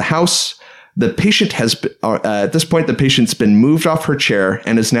back into the house. The patient at this point, the patient's been moved off her chair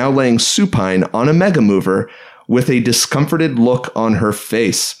and is now laying supine on a mega mover with a discomforted look on her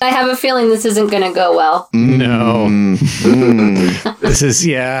face. I have a feeling this isn't going to go well. No. This is.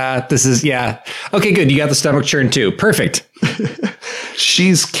 Okay, good. You got the stomach churn too. Perfect.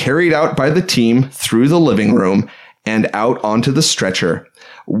 She's carried out by the team through the living room and out onto the stretcher.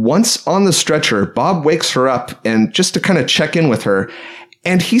 Once on the stretcher, Bob wakes her up and just to kind of check in with her.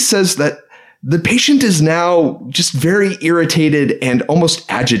 And he says that the patient is now just very irritated and almost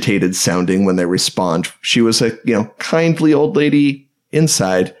agitated sounding when they respond. She was a, kindly old lady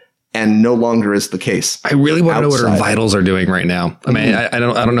inside, and no longer is the case. I really want to know what her vitals are doing right now. I mean, I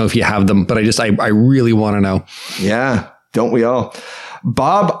don't know if you have them, but I really want to know. Yeah. Don't we all?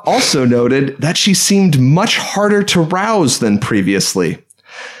 Bob also noted that she seemed much harder to rouse than previously.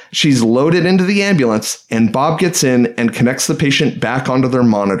 She's loaded into the ambulance, and Bob gets in and connects the patient back onto their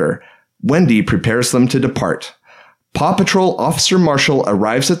monitor. Wendy prepares them to depart. Paw Patrol Officer Marshall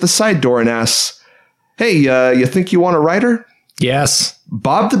arrives at the side door and asks, "Hey, you think you want a rider?" Yes.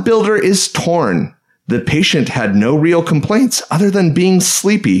 Bob the Builder is torn. The patient had no real complaints other than being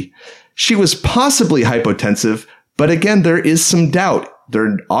sleepy. She was possibly hypotensive, but again, there is some doubt.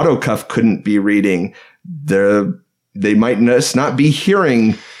 Their autocuff couldn't be reading. They might just not be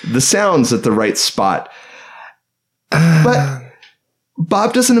hearing the sounds at the right spot. But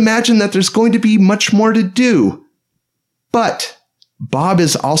Bob doesn't imagine that there's going to be much more to do. But Bob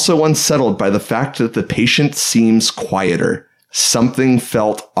is also unsettled by the fact that the patient seems quieter. Something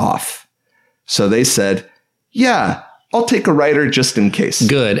felt off. So they said, "Yeah, I'll take a rider just in case."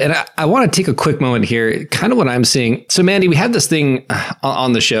 Good. And I want to take a quick moment here, kind of what I'm seeing. So, Mandy, we have this thing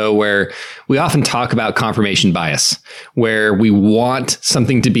on the show where we often talk about confirmation bias, where we want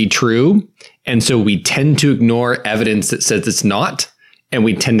something to be true. And so we tend to ignore evidence that says it's not. And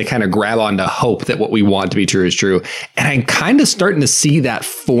we tend to kind of grab onto hope that what we want to be true is true. And I'm kind of starting to see that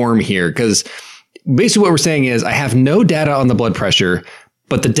form here, because basically what we're saying is I have no data on the blood pressure,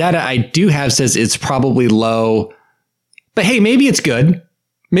 but the data I do have says it's probably low. But hey, maybe it's good.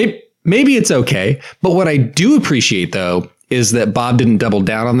 Maybe it's okay. But what I do appreciate, though, is that Bob didn't double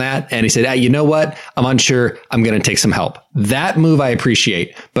down on that. And he said, "Hey, you know what? I'm unsure. I'm going to take some help." That move I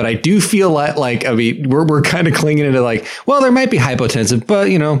appreciate. But I do feel like we're kind of clinging into like, well, there might be hypotensive, but,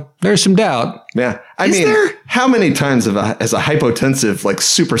 there's some doubt. Yeah. I mean, how many times as a hypotensive, like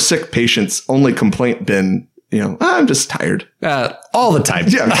super sick patient's only complaint been, I'm just tired? All the time.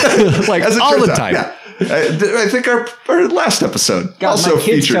 Yeah. Like all the time. Yeah. I think our last episode also my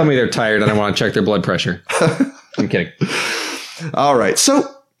kids tell me they're tired and I want to check their blood pressure. I'm kidding. All right. So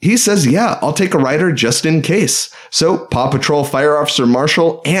he says, "Yeah, I'll take a rider just in case." So Paw Patrol Fire Officer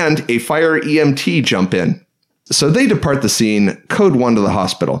Marshall and a fire EMT jump in. So they depart the scene, code 1 to the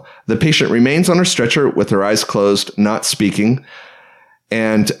hospital. The patient remains on her stretcher with her eyes closed, not speaking.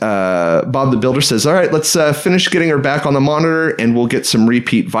 And Bob the Builder says, "All right, let's finish getting her back on the monitor and we'll get some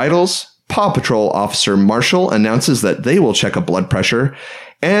repeat vitals." Paw Patrol officer Marshall announces that they will check a blood pressure,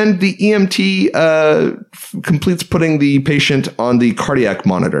 and the EMT completes putting the patient on the cardiac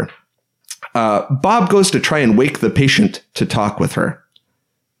monitor. Bob goes to try and wake the patient to talk with her.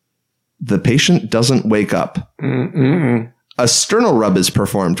 The patient doesn't wake up. Mm-mm. A sternal rub is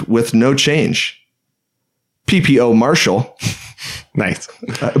performed with no change. PPO Marshall Nice.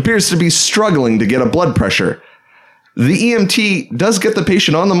 appears to be struggling to get a blood pressure. The EMT does get the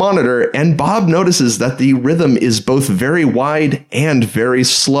patient on the monitor, and Bob notices that the rhythm is both very wide and very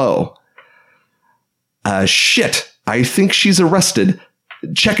slow. Shit, I think she's arrested.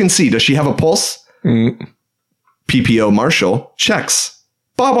 Check and see, does she have a pulse? PPO Marshall checks.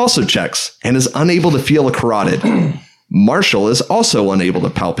 Bob also checks and is unable to feel a carotid. Marshall is also unable to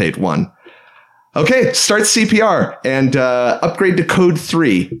palpate one. Okay, start CPR and upgrade to code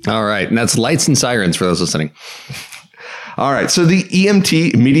 3. All right. And that's lights and sirens for those listening. All right, so the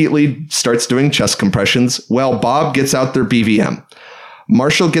EMT immediately starts doing chest compressions while Bob gets out their BVM.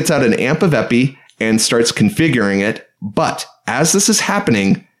 Marshall gets out an amp of epi and starts configuring it. But as this is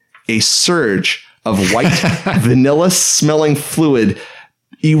happening, a surge of white vanilla-smelling fluid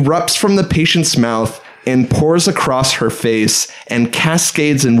erupts from the patient's mouth and pours across her face and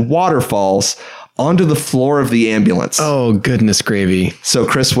cascades in waterfalls onto the floor of the ambulance. Oh, goodness gravy. So,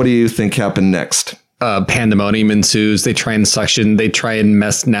 Chris, what do you think happened next? Pandemonium ensues. They try and suction. They try and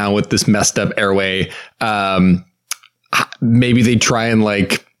mess now with this messed up airway. Maybe they try and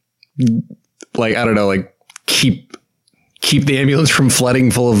like, I don't know, like keep the ambulance from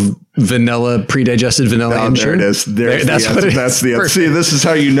flooding full of pre-digested vanilla. Oh, there it is. That's the answer. See, this is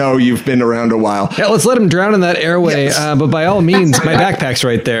how you know you've been around a while. Yeah, let's let him drown in that airway. Yes. But by all means, my backpack's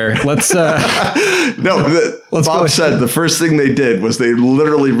right there. Let's. Bob said the first thing they did was they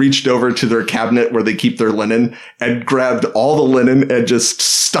literally reached over to their cabinet where they keep their linen and grabbed all the linen and just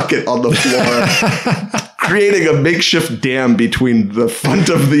stuck it on the floor, creating a makeshift dam between the front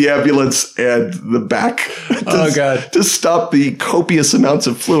of the ambulance and the back. To stop the copious amounts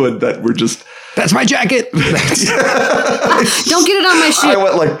of fluid that were just... That's my jacket. Don't get it on my shit. I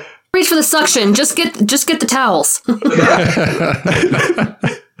went like... Reach for the suction. Just get the towels.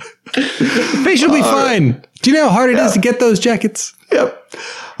 The patient will be fine. Do you know how hard it is to get those jackets? Yep.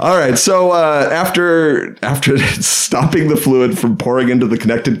 All right. So after stopping the fluid from pouring into the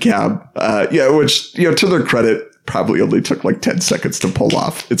connected cab, which, to their credit, probably only took like 10 seconds to pull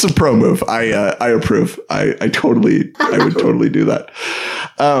off. It's a pro move. I approve. I would totally do that.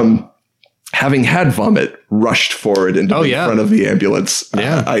 Having had vomit rushed forward into the front of the ambulance.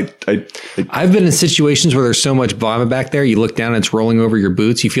 Yeah. I've been in situations where there's so much vomit back there. You look down and it's rolling over your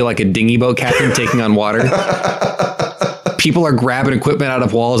boots. You feel like a dinghy boat captain taking on water. People are grabbing equipment out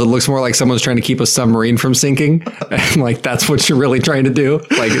of walls. It looks more like someone's trying to keep a submarine from sinking. And like, that's what you're really trying to do.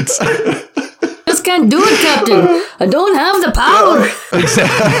 Like it's... Just can't do it, Captain. I don't have the power.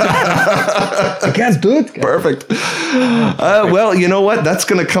 I can't do it. Perfect. Well, you know what? That's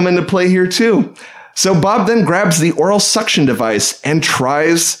going to come into play here too. So Bob then grabs the oral suction device and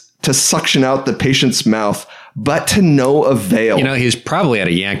tries to suction out the patient's mouth, but to no avail. He's probably at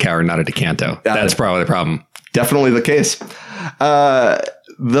a Yankow, not a Decanto. That's probably the problem. Definitely the case.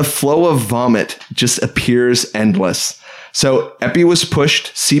 The flow of vomit just appears endless. So epi was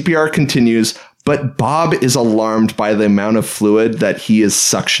pushed, CPR continues, but Bob is alarmed by the amount of fluid that he is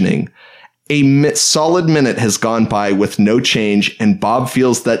suctioning. A solid minute has gone by with no change, and Bob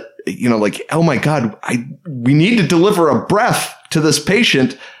feels that, oh my God, we need to deliver a breath to this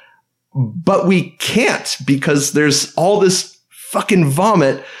patient, but we can't because there's all this fucking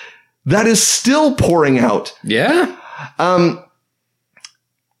vomit that is still pouring out. Yeah. And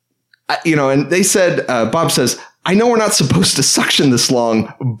they said, Bob says, I know we're not supposed to suction this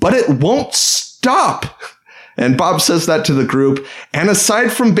long, but it won't stop. And Bob says that to the group. And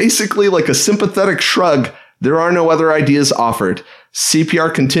aside from basically like a sympathetic shrug, there are no other ideas offered.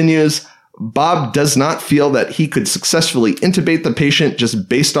 CPR continues. Bob does not feel that he could successfully intubate the patient just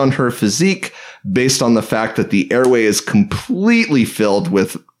based on her physique, based on the fact that the airway is completely filled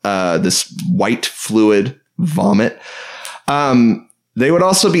with this white fluid vomit. They would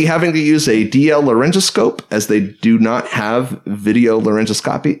also be having to use a DL laryngoscope as they do not have video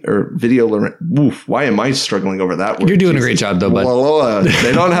laryngoscopy or why am I struggling over that word? You're doing a great job though, bud.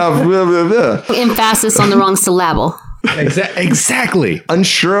 They don't have emphasis on the wrong syllable. Exactly.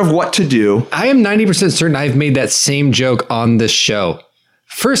 Unsure of what to do. I am 90% certain I've made that same joke on this show.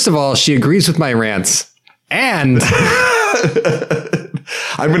 First of all, she agrees with my rants. And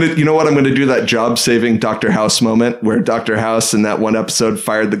I'm going to do that job saving Dr. House moment where Dr. House in that one episode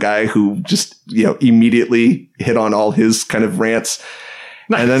fired the guy who just, immediately hit on all his kind of rants.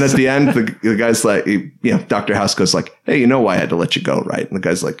 And then at the end, the guy's like, Dr. House goes like, hey, you know why I had to let you go, right? And the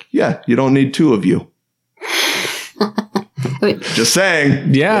guy's like, yeah, you don't need two of you. Just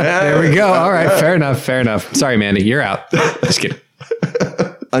saying. Yeah, there we go. All right, fair enough. Sorry, Mandy, you're out. Just kidding.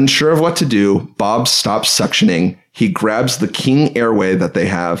 Unsure of what to do, Bob stops suctioning. He grabs the king airway that they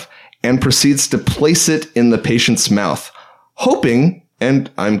have and proceeds to place it in the patient's mouth, hoping, and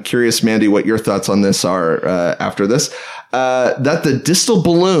I'm curious, Mandy, what your thoughts on this are after this, that the distal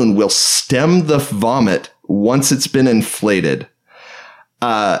balloon will stem the vomit once it's been inflated.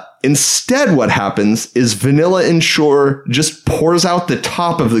 Instead, what happens is Vanilla Ensure just pours out the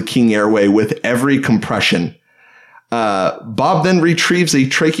top of the king airway with every compression. Bob then retrieves a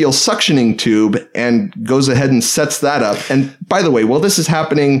tracheal suctioning tube and goes ahead and sets that up. And by the way, while this is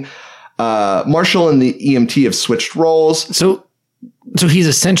happening, Marshall and the EMT have switched roles. So he's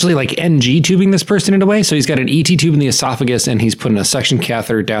essentially like NG tubing this person in a way. So he's got an ET tube in the esophagus and he's putting a suction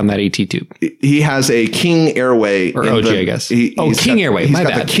catheter down that ET tube. He has a king airway. Or OG, I guess. King airway. He's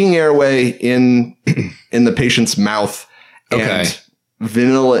got the king airway in the patient's mouth. Okay. And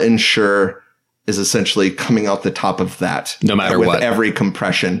Vanilla Ensure is essentially coming out the top of that. No matter what. With every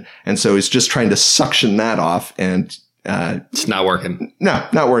compression. And so he's just trying to suction that off and... it's not working. No,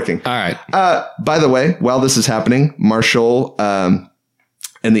 not working. All right. By the way, while this is happening, Marshall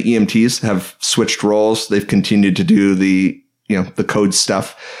and the EMTs have switched roles. They've continued to do the code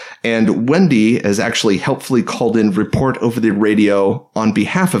stuff. And Wendy has actually helpfully called in report over the radio on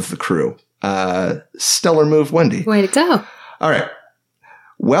behalf of the crew. Stellar move, Wendy. Way to go. All right.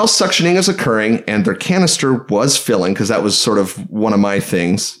 While suctioning is occurring and their canister was filling, because that was sort of one of my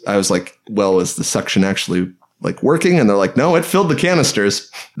things, I was like, well, is the suction actually working? And they're like, no, it filled the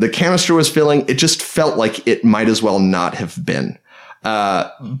canisters. The canister was filling. It just felt like it might as well not have been.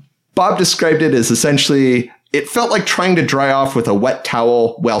 Bob described it as essentially, it felt like trying to dry off with a wet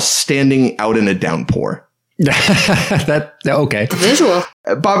towel while standing out in a downpour. Okay. Visual.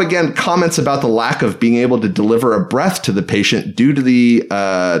 Bob again comments about the lack of being able to deliver a breath to the patient due to the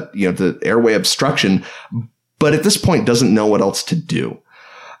airway obstruction, but at this point doesn't know what else to do.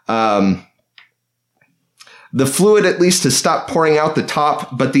 The fluid at least has stopped pouring out the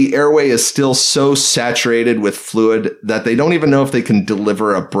top, but the airway is still so saturated with fluid that they don't even know if they can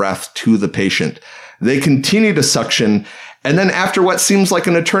deliver a breath to the patient. They continue to suction, and then after what seems like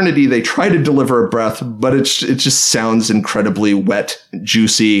an eternity, they try to deliver a breath, but it just sounds incredibly wet,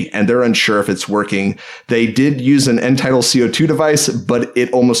 juicy, and they're unsure if it's working. They did use an end-tidal CO2 device, but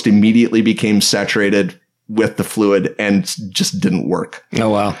it almost immediately became saturated with the fluid and just didn't work. Oh,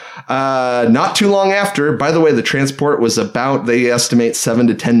 wow. Not too long after, by the way, the transport was about, they estimate 7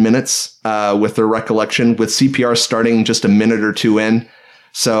 to 10 minutes with their recollection, with CPR starting just a minute or two in.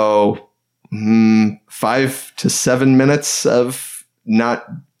 So 5 to 7 minutes of not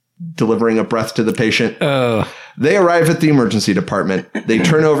delivering a breath to the patient. They arrive at the emergency department. They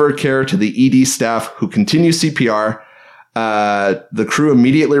turn over care to the ED staff who continue CPR. The crew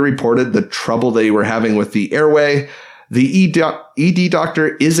immediately reported the trouble they were having with the airway. The ED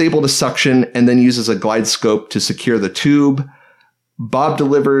doctor is able to suction and then uses a glide scope to secure the tube. Bob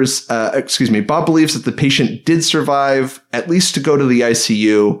believes that the patient did survive, at least to go to the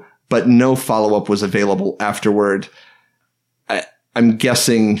ICU, but no follow-up was available afterward. I'm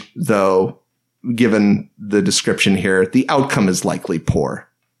guessing, though, given the description here, the outcome is likely poor.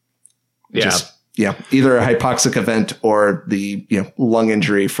 Yeah. Either a hypoxic event or the lung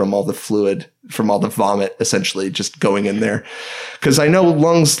injury from all the fluid, from all the vomit, essentially just going in there. Because I know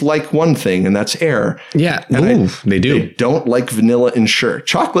lungs like one thing, and that's air. Yeah, and they do. They don't like Vanilla Ensure.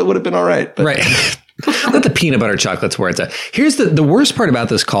 Chocolate would have been all right. But. Right. Let the peanut butter chocolate's where it's at. Here's the worst part about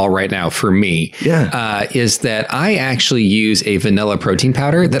this call right now for me. Is that I actually use a vanilla protein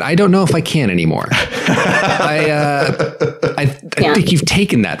powder that I don't know if I can anymore. I think you've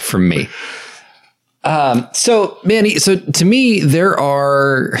taken that from me. So Manny, so to me, there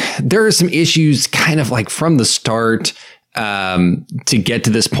are some issues kind of like from the start, to get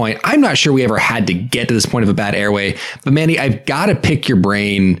to this point. I'm not sure we ever had to get to this point of a bad airway, but Manny, I've got to pick your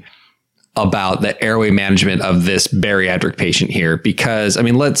brain about the airway management of this bariatric patient here, because I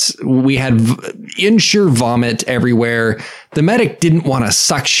mean, we had Ensure vomit everywhere. The medic didn't want to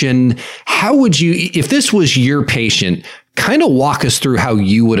suction. How would you, if this was your patient, kind of walk us through how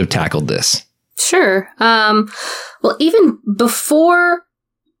you would have tackled this? Sure. Well, even before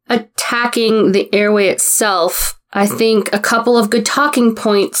attacking the airway itself, I think a couple of good talking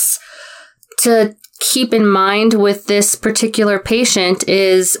points to keep in mind with this particular patient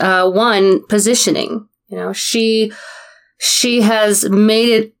is, one, positioning. She has made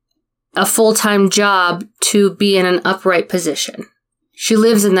it a full-time job to be in an upright position. She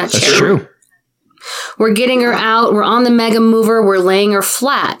lives in that chair. That's true. We're getting her out. We're on the Mega Mover. We're laying her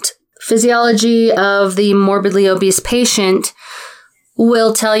flat. Physiology of the morbidly obese patient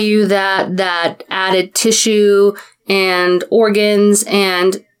will tell you that added tissue and organs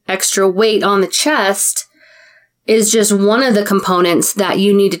and extra weight on the chest is just one of the components that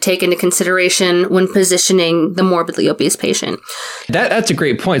you need to take into consideration when positioning the morbidly obese patient. That's a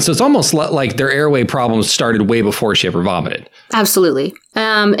great point. So it's almost like their airway problems started way before she ever vomited. Absolutely.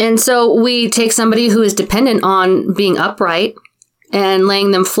 And so we take somebody who is dependent on being upright and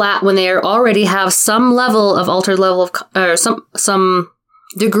laying them flat when they already have some level of altered level of, or some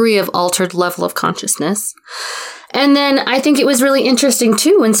degree of altered level of consciousness. And then I think it was really interesting,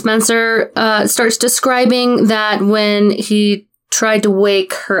 too, when Spencer starts describing that when he tried to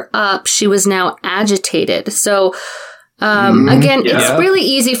wake her up, she was now agitated. So, again, it's really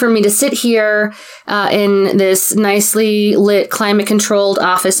easy for me to sit here in this nicely lit, climate-controlled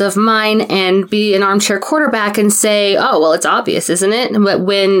office of mine and be an armchair quarterback and say, oh, well, it's obvious, isn't it? But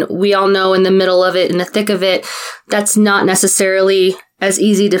when we all know in the middle of it, in the thick of it, that's not necessarily as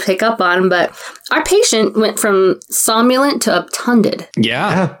easy to pick up on, but our patient went from somnolent to obtunded.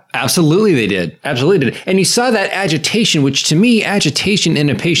 Yeah, absolutely they did. Absolutely did. And you saw that agitation, which to me, agitation in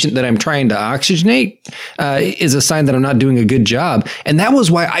a patient that I'm trying to oxygenate is a sign that I'm not doing a good job. And that was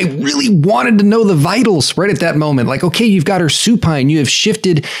why I really wanted to know the vitals right at that moment. Like, okay, you've got her supine. You have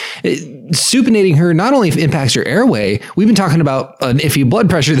shifted. Supinating her not only impacts her airway, we've been talking about an iffy blood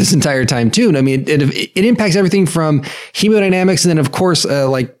pressure this entire time too. And I mean, it impacts everything from hemodynamics. And then of course,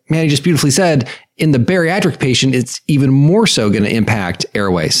 like Manny just beautifully said, in the bariatric patient, it's even more so going to impact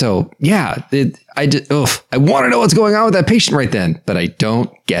airway. So yeah, I want to know what's going on with that patient right then, but I don't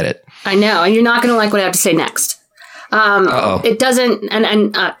get it. I know. And you're not going to like what I have to say next. It doesn't,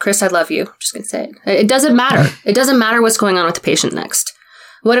 and Chris, I love you. I'm just going to say it. It doesn't matter. It doesn't matter what's going on with the patient next.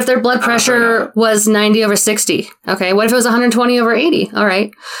 What if their blood pressure was 90/60? Okay. What if it was 120/80? All right.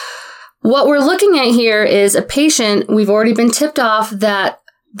 What we're looking at here is a patient, we've already been tipped off that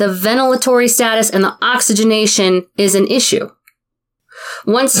the ventilatory status and the oxygenation is an issue.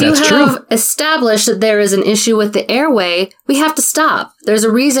 Once you have established that there is an issue with the airway, we have to stop. There's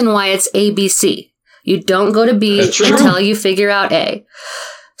a reason why it's ABC. You don't go to B until you figure out A.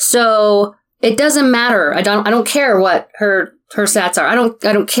 So it doesn't matter. I don't care what her stats are. I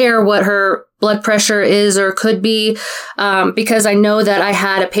don't care what her blood pressure is or could be, because I know that I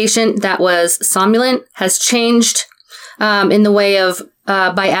had a patient that was somnolent, has changed in the way of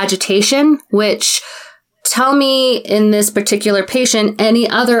by agitation, which tell me in this particular patient any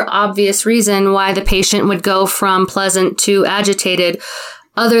other obvious reason why the patient would go from pleasant to agitated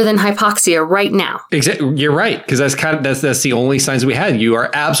other than hypoxia right now. Exactly. You're right. Because that's the only signs we had. You are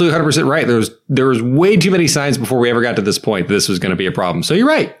absolutely 100% right. There was way too many signs before we ever got to this point that this was going to be a problem. So you're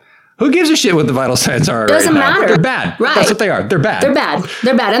right. Who gives a shit what the vital signs are? Doesn't matter. They're bad. Right. That's what they are. They're bad. They're bad.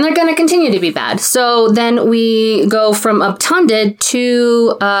 They're bad. And they're going to continue to be bad. So then we go from obtunded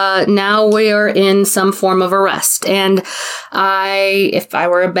to now we are in some form of arrest. And if I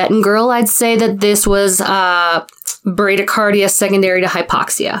were a betting girl, I'd say that this was bradycardia secondary to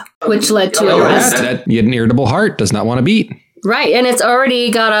hypoxia, which led to arrest. You had an irritable heart, does not want to beat. Right. And it's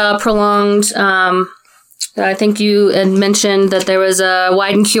already got a prolonged... I think you had mentioned that there was a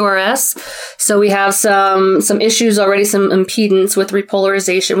widened QRS. So we have some issues already, some impedance with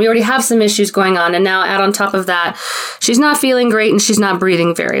repolarization. We already have some issues going on. And now add on top of that, she's not feeling great and she's not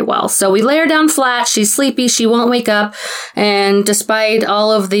breathing very well. So we lay her down flat. She's sleepy. She won't wake up. And despite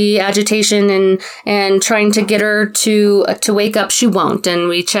all of the agitation and trying to get her to wake up, she won't. And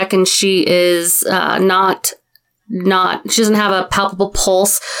we check and she is she doesn't have a palpable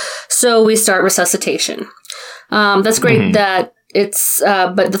pulse. So we start resuscitation. That's great that it's,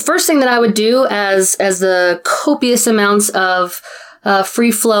 but the first thing that I would do as the copious amounts of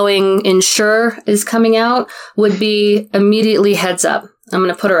free flowing Ensure is coming out would be immediately heads up. I'm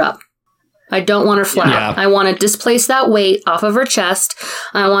going to put her up. I don't want her flat. Yeah. I want to displace that weight off of her chest.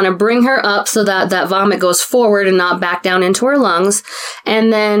 I want to bring her up so that vomit goes forward and not back down into her lungs.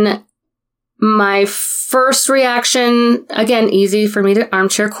 And then my first reaction, again, easy for me to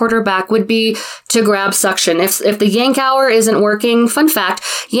armchair quarterback, would be to grab suction. If the yank hour isn't working, fun fact,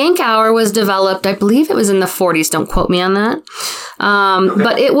 yank hour was developed, I believe it was in the 40s. Don't quote me on that.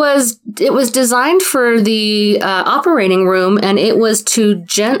 But it was designed for the operating room, and it was to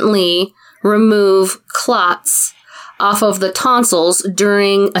gently remove clots off of the tonsils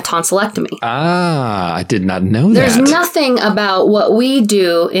during a tonsillectomy. Ah, I did not know There's that. There's nothing about what we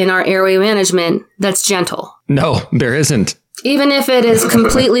do in our airway management that's gentle. No, there isn't. Even if it is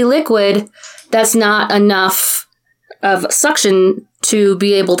completely liquid, that's not enough of suction to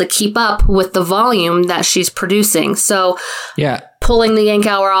be able to keep up with the volume that she's producing. So pulling the yank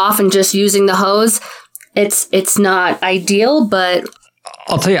hour off and just using the hose, it's not ideal, but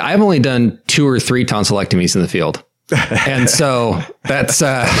I'll tell you, I've only done 2 or 3 tonsillectomies in the field. And so that's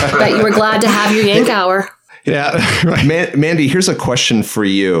but you were glad to have your yank hour. Yeah. Mandy, here's a question for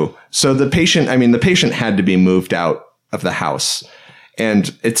you. So the patient had to be moved out of the house.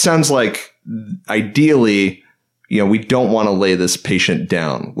 And it sounds like ideally, we don't want to lay this patient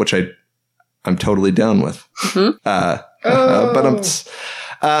down, which I'm totally down with. Mm-hmm. But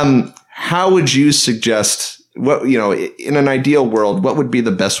how would you suggest in an ideal world, what would be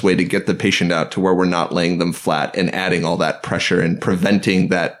the best way to get the patient out to where we're not laying them flat and adding all that pressure and preventing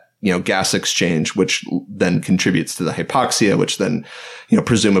that, gas exchange, which then contributes to the hypoxia, which then,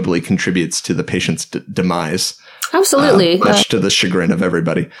 presumably contributes to the patient's demise. Absolutely. Much to the chagrin of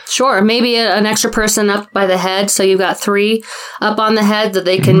everybody. Sure. Maybe an extra person up by the head. So you've got 3 up on the head that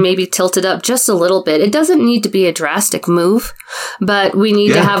they can maybe tilt it up just a little bit. It doesn't need to be a drastic move, but we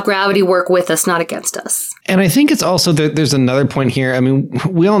need to have gravity work with us, not against us. And I think it's also there's another point here. I mean,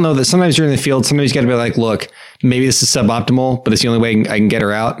 we all know that sometimes you're in the field, sometimes you got to be like, look, maybe this is suboptimal, but it's the only way I can get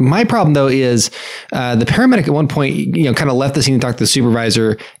her out. My problem, though, is the paramedic at one point, kind of left the scene and talked to the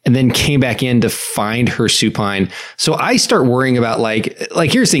supervisor and then came back in to find her supine. So I start worrying about like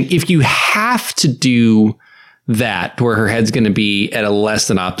here's the thing. If you have to do that where her head's going to be at a less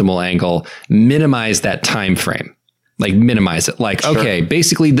than optimal angle, minimize that time frame. Like minimize it. Like, sure. Okay,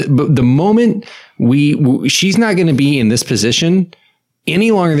 basically the moment she's not going to be in this position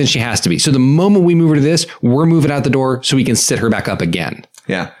any longer than she has to be. So the moment we move her to this, we're moving out the door so we can sit her back up again.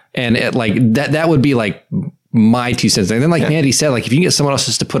 Yeah. And that would be like my 2 cents. And then Mandy said, if you can get someone else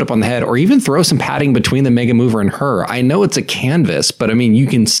just to put up on the head or even throw some padding between the Mega Mover and her. I know it's a canvas, but I mean, you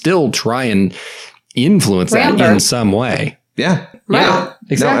can still try and influence that in some way. Yeah. Right. Yeah,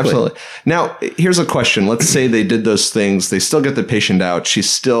 exactly. No, absolutely. Now, here's a question. Let's say they did those things. They still get the patient out. She's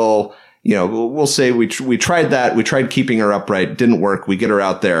still, we'll say we tried that. We tried keeping her upright. Didn't work. We get her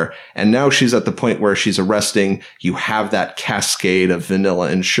out there. And now she's at the point where she's arresting. You have that cascade of Vanilla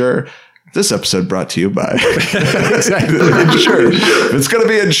Ensure. This episode brought to you by Ensure. If it's going to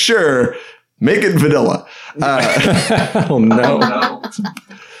be Ensure, make it vanilla. Oh, no.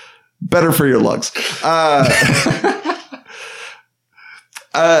 Better for your lungs.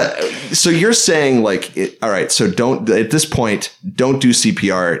 So you're saying all right, so at this point, don't do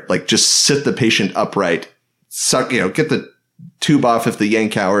CPR, just sit the patient upright, get the tube off if the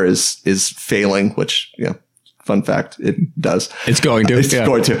yank hour is failing, which, fun fact, it does. It's going to. It's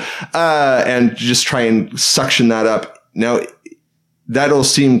going to. And just try and suction that up. Now, that'll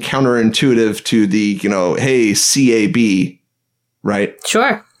seem counterintuitive to the, hey, CAB, right?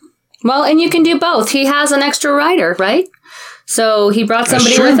 Sure. Well, and you can do both. He has an extra rider, right? So he brought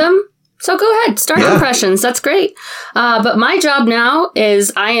somebody with him. So go ahead, start compressions. That's great. But my job now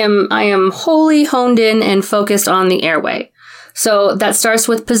is I am wholly honed in and focused on the airway. So that starts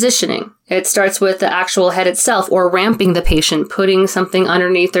with positioning. It starts with the actual head itself or ramping the patient, putting something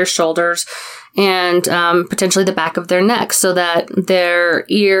underneath their shoulders and potentially the back of their neck so that their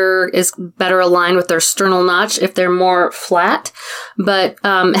ear is better aligned with their sternal notch if they're more flat. But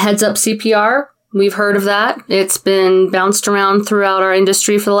heads up CPR, we've heard of that. It's been bounced around throughout our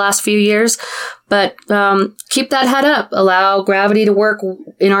industry for the last few years. But keep that head up. Allow gravity to work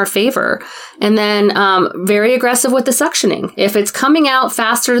in our favor. And then very aggressive with the suctioning. If it's coming out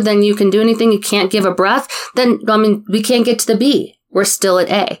faster than you can do anything, you can't give a breath, then, we can't get to the B. We're still at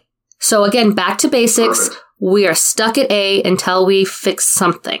A. So again, back to basics. We are stuck at A until we fix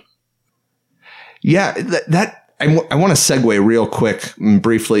something. Yeah, I want to segue real quick and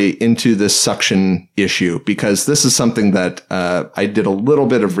briefly into this suction issue, because this is something that I did a little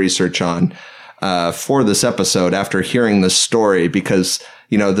bit of research on for this episode after hearing this story, because,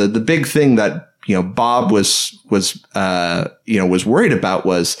 the big thing that, Bob was worried about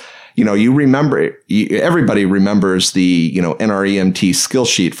was, everybody remembers the, NREMT skill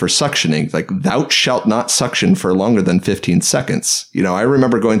sheet for suctioning, like thou shalt not suction for longer than 15 seconds. I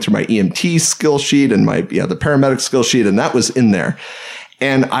remember going through my EMT skill sheet and my, the paramedic skill sheet, and that was in there.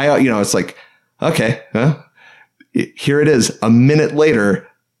 And I, it's like, okay, here it is a minute later,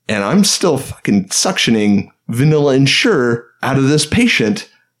 and I'm still fucking suctioning Vanilla Ensure out of this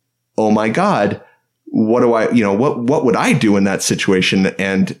patient. Oh my God. What do I, what would I do in that situation?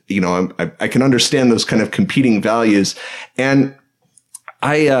 And, I can understand those kind of competing values. And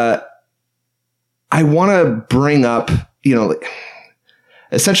I want to bring up,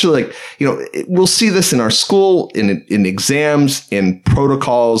 essentially, like, we'll see this in our school, in exams, in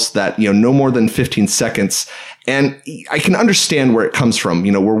protocols that, no more than 15 seconds. And I can understand where it comes from.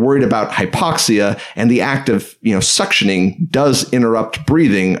 We're worried about hypoxia, and the act of, suctioning does interrupt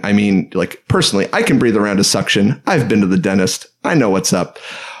breathing. I mean, like, personally, I can breathe around a suction. I've been to the dentist. I know what's up.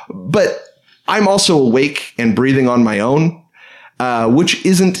 But I'm also awake and breathing on my own. Which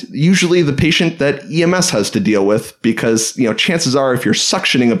isn't usually the patient that EMS has to deal with, because, chances are if you're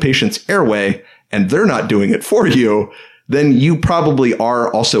suctioning a patient's airway and they're not doing it for you, then you probably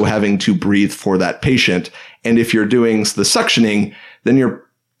are also having to breathe for that patient. And if you're doing the suctioning, then you're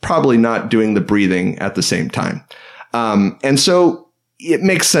probably not doing the breathing at the same time. And so it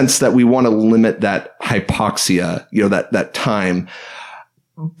makes sense that we want to limit that hypoxia, that time.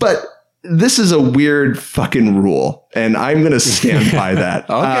 But this is a weird fucking rule, and I'm going to stand by that.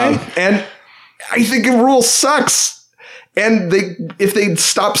 Okay. And I think the rule sucks. And if they'd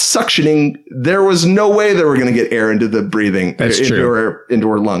stopped suctioning, there was no way they were going to get air into the breathing, into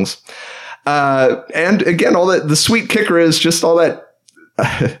our lungs. And again, all that, the sweet kicker is just all that,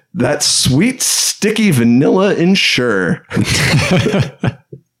 that sweet, sticky vanilla Ensure.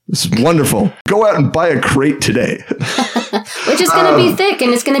 It's wonderful. Go out and buy a crate today. Which is going to be thick,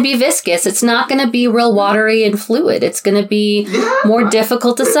 and it's going to be viscous. It's not going to be real watery and fluid. It's going to be more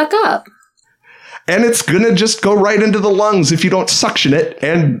difficult to suck up. And it's going to just go right into the lungs if you don't suction it.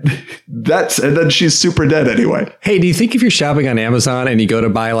 And then she's super dead anyway. Hey, do you think if you're shopping on Amazon and you go to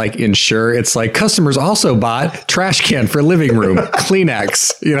buy like Ensure, it's like customers also bought trash can for living room,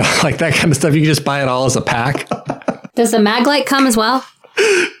 Kleenex, like that kind of stuff. You can just buy it all as a pack. Does the Maglite come as well?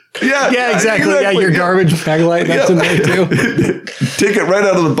 Yeah, exactly. Yeah, your garbage Maglite, that's in there too. Take it right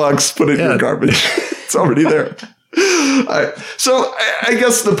out of the box, put it in your garbage. It's already there. So I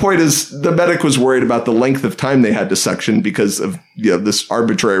guess the point is the medic was worried about the length of time they had to suction because of this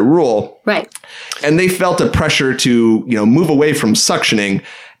arbitrary rule. Right. And they felt a pressure to move away from suctioning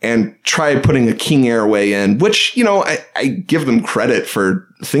and try putting a king airway in, which, I give them credit for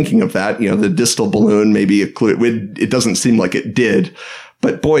thinking of that. The distal balloon, maybe it doesn't seem like it did,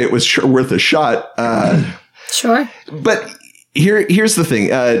 but boy, it was sure worth a shot. Sure. But here's the thing.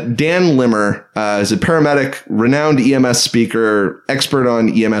 Dan Limmer is a paramedic, renowned EMS speaker, expert on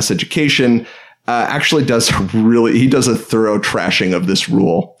EMS education. Actually does he does a thorough trashing of this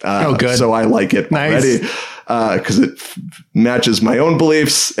rule. Good. So I like it already because it matches my own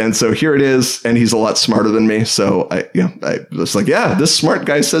beliefs. And so here it is. And he's a lot smarter than me. So I was like, this smart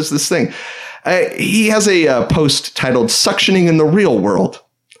guy says this thing. He has a post titled Suctioning in the Real World.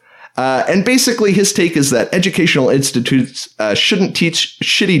 And basically his take is that educational institutes shouldn't teach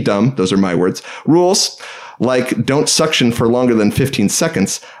shitty dumb, those are my words, rules like don't suction for longer than 15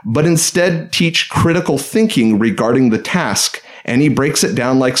 seconds, but instead teach critical thinking regarding the task. And he breaks it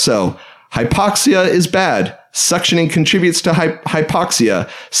down like so. Hypoxia is bad. Suctioning contributes to hypoxia.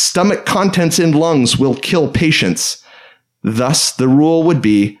 Stomach contents in lungs will kill patients. Thus, the rule would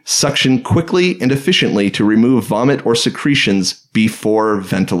be suction quickly and efficiently to remove vomit or secretions before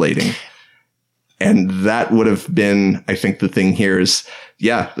ventilating. And that would have been, I think the thing here is,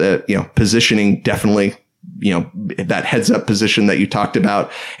 positioning definitely, that heads up position that you talked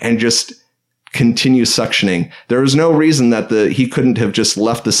about, and just continue suctioning. There was no reason that he couldn't have just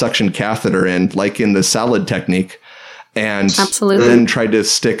left the suction catheter in, like in the salad technique, and Absolutely. Then tried to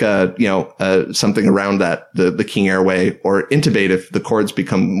stick something around the king airway, or intubate if the cords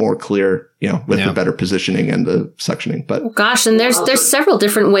become more clear, with the better positioning and the suctioning. But gosh, and there's several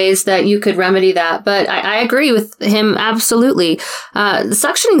different ways that you could remedy that. But I agree with him absolutely.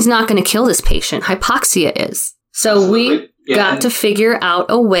 Suctioning is not going to kill this patient. Hypoxia is. So we got to figure out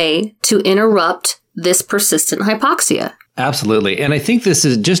a way to interrupt this persistent hypoxia. Absolutely. And I think this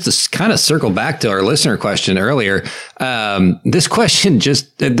is just to kind of circle back to our listener question earlier. This question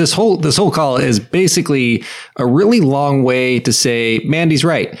this whole call is basically a really long way to say Mandy's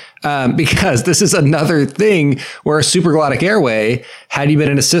right. Because this is another thing where a supraglottic airway, had you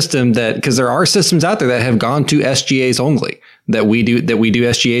been in a system because there are systems out there that have gone to SGAs only, that we do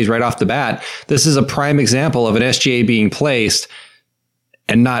SGAs right off the bat. This is a prime example of an SGA being placed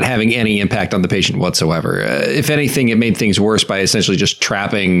and not having any impact on the patient whatsoever. If anything, it made things worse by essentially just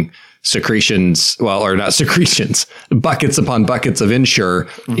trapping secretions, buckets upon buckets of Ensure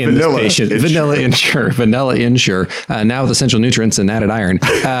in this patient. Vanilla Ensure, now with essential nutrients and added iron,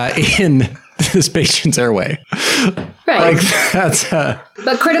 in this patient's airway. Right.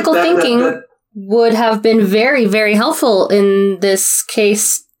 But critical thinking would have been very, very helpful in this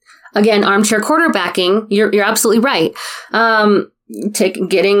case. Again, armchair quarterbacking. You're absolutely right.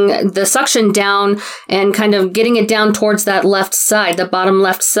 getting the suction down and kind of getting it down towards that left side, the bottom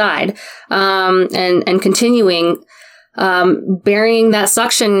left side, and continuing, burying that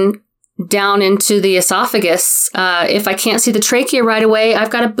suction down into the esophagus. If I can't see the trachea right away, I've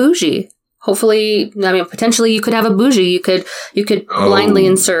got a bougie. Hopefully, potentially you could have a bougie. You could blindly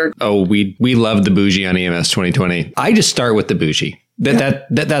insert. Oh, we love the bougie on EMS 2020. I just start with the bougie.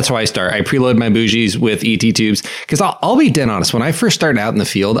 That's why I start. I preload my bougies with ET tubes because I'll be dead honest. When I first started out in the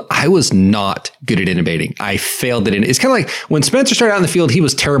field, I was not good at intubating. I failed at it. It's kind of like when Spencer started out in the field, he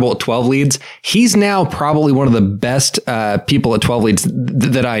was terrible at 12 leads. He's now probably one of the best people at 12 leads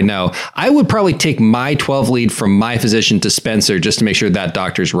that I know. I would probably take my 12 lead from my physician to Spencer just to make sure that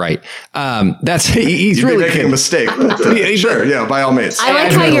doctor's right. He's You'd really be making a mistake. Sure, yeah, by all means. I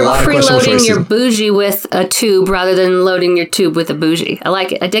like how you're preloading your bougie with a tube rather than loading your tube with a bougie. I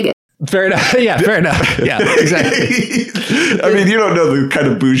like it. I dig it. Fair enough. Yeah, fair enough. Yeah, exactly. I mean, you don't know the kind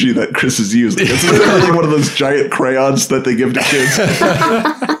of bougie that Chris is using. It's literally one of those giant crayons that they give to kids.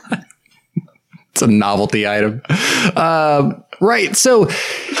 It's a novelty item. Right. So,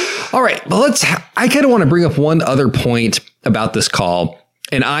 all right. Well, I kind of want to bring up one other point about this call.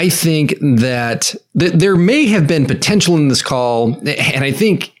 And I think that there may have been potential in this call. And I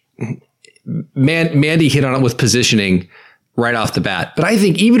think Mandy hit on it with positioning right off the bat. But I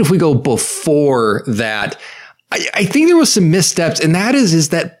think even if we go before that, I think there was some missteps. And that is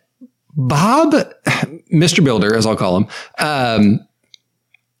that Bob, Mr. Builder, as I'll call him,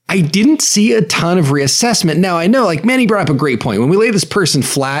 I didn't see a ton of reassessment. Now, I know, like Manny brought up a great point. When we lay this person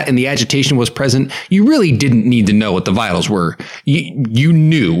flat and the agitation was present, you really didn't need to know what the vitals were. You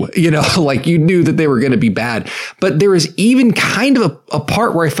knew, like you knew that they were going to be bad. But there was even kind of a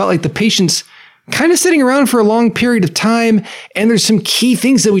part where I felt like the patient's kind of sitting around for a long period of time. And there's some key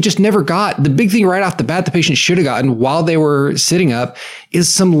things that we just never got. The big thing right off the bat the patient should have gotten while they were sitting up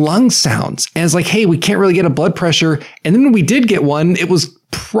is some lung sounds. And it's like, hey, we can't really get a blood pressure. And then when we did get one, it was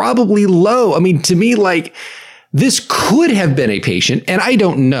probably low. I mean, to me, like this could have been a patient, and I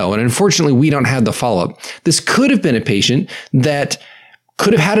don't know. And unfortunately, we don't have the follow-up. This could have been a patient that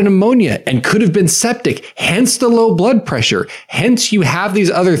could have had an pneumonia and could have been septic, hence the low blood pressure. Hence, you have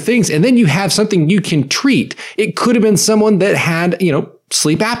these other things, and then you have something you can treat. It could have been someone that had,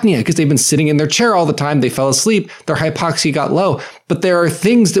 sleep apnea because they've been sitting in their chair all the time. They fell asleep. Their hypoxia got low. But there are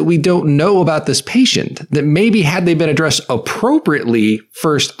things that we don't know about this patient that maybe had they been addressed appropriately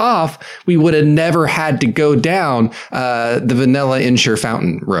first off, we would have never had to go down the vanilla Ensure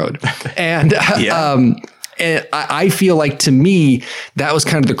fountain road. And and I feel like, to me, that was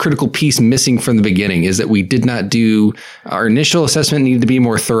kind of the critical piece missing from the beginning, is that we did not do our initial assessment needed to be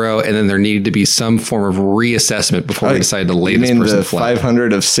more thorough. And then there needed to be some form of reassessment before we decided to lay this person flat.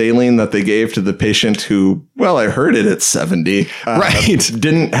 500 of saline that they gave to the patient who, well, I heard it at 70. Right.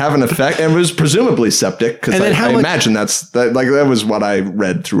 Didn't have an effect and was presumably septic. Because I imagine that was what I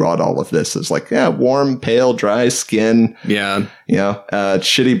read throughout all of this. It's like, warm, pale, dry skin. Yeah.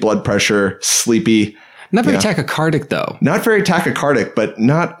 Shitty blood pressure, sleepy. Not very tachycardic, though. Not very tachycardic, but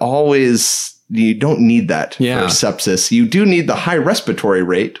not always. You don't need that for sepsis. You do need the high respiratory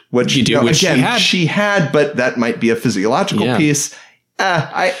rate, which you do. Which she had, but that might be a physiological piece.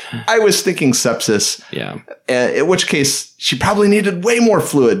 I was thinking sepsis. Yeah. In which case, she probably needed way more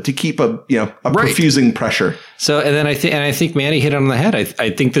fluid to keep a perfusing pressure. So, and then I think Manny hit it on the head. I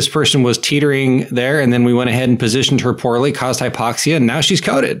think this person was teetering there, and then we went ahead and positioned her poorly, caused hypoxia, and now she's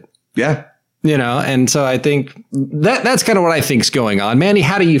coded. Yeah. And so I think that's kind of what I think is going on. Manny,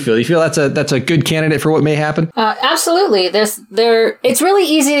 how do you feel? You feel that's a good candidate for what may happen? Absolutely. It's really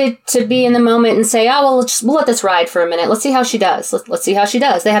easy to be in the moment and say, we'll let this ride for a minute. Let's see how she does. Let's see how she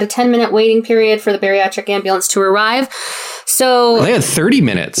does. They had a 10-minute waiting period for the bariatric ambulance to arrive. So they had 30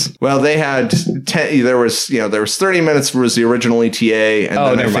 minutes. Well, they had 10. There was 30 minutes was the original ETA, and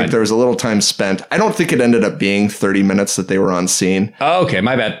then I think there was a little time spent. I don't think it ended up being 30 minutes that they were on scene. Oh, okay,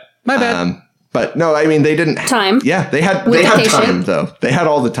 my bad. But no, I mean, they didn't time. Yeah, they had time though. They had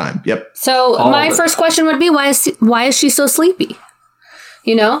all the time. Yep. So my first question would be, why is she so sleepy?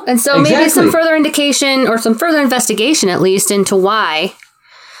 And so maybe some further indication or some further investigation, at least, into why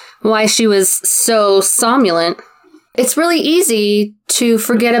she was so somnolent. It's really easy to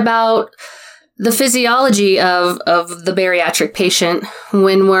forget about the physiology of the bariatric patient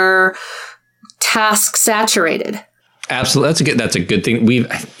when we're task saturated. Absolutely, that's a good thing.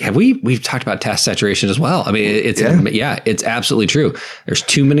 We've talked about task saturation as well. I mean, it's absolutely true. There's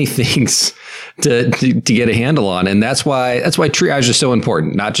too many things to get a handle on, and that's why triage is so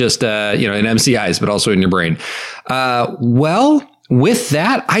important. Not just in MCIs, but also in your brain. with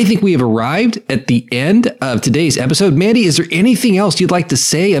that, I think we have arrived at the end of today's episode. Mandy, is there anything else you'd like to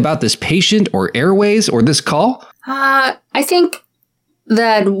say about this patient or airways or this call? I think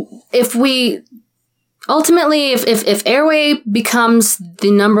that if airway becomes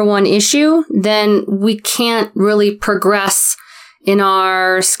the number one issue, then we can't really progress in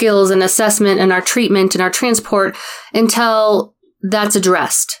our skills and assessment and our treatment and our transport until that's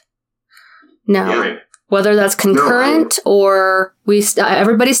addressed. Now, whether that's concurrent or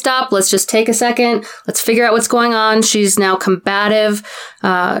everybody stop, let's just take a second. Let's figure out what's going on. She's now combative.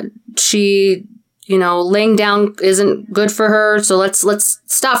 Laying down isn't good for her. So let's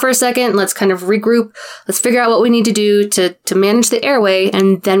stop for a second. Let's kind of regroup. Let's figure out what we need to do to manage the airway,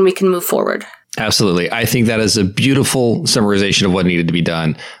 and then we can move forward. Absolutely. I think that is a beautiful summarization of what needed to be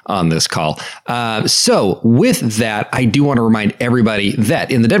done on this call. So with that, I do want to remind everybody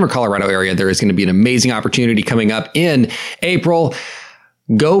that in the Denver, Colorado area, there is going to be an amazing opportunity coming up in April.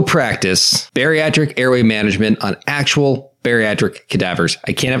 Go practice bariatric airway management on actual bariatric cadavers.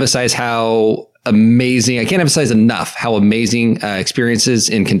 I can't emphasize enough how amazing experiences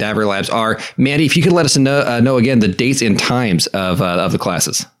in cadaver labs are. Mandy, if you could let us know again the dates and times of the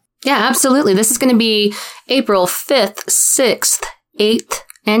classes. Yeah, absolutely. This is going to be April 5th, 6th, 8th,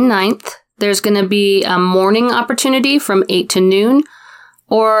 and 9th. There's going to be a morning opportunity from 8 to noon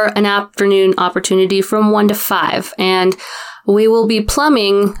or an afternoon opportunity from 1 to 5. And we will be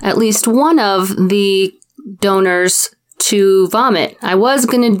plumbing at least one of the donors to vomit. I was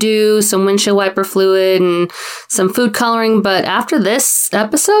going to do some windshield wiper fluid and some food coloring, but after this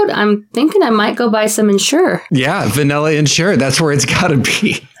episode, I'm thinking I might go buy some Ensure. Yeah, vanilla Ensure. That's where it's got to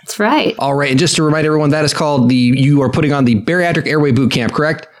be. That's right. All right. And just to remind everyone, that is called you are putting on the Bariatric Airway Boot Camp,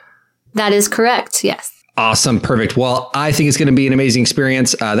 correct? That is correct. Yes. Awesome. Perfect. Well, I think it's going to be an amazing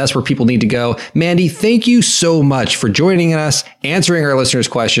experience. That's where people need to go. Mandy, thank you so much for joining us, answering our listeners'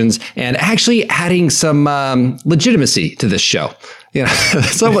 questions, and actually adding some legitimacy to this show. You know,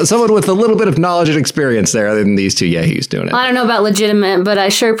 someone with a little bit of knowledge and experience there other than these two yahoos doing it. I don't know about legitimate, but I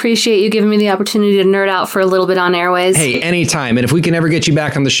sure appreciate you giving me the opportunity to nerd out for a little bit on airways. Hey, anytime. And if we can ever get you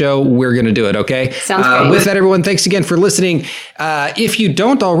back on the show, we're going to do it, okay? Sounds great. With that, everyone, thanks again for listening. If you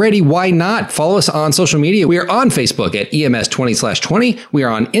don't already, why not? Follow us on social media. We are on Facebook at EMS20/20. We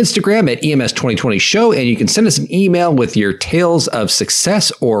are on Instagram at EMS2020show, and you can send us an email with your tales of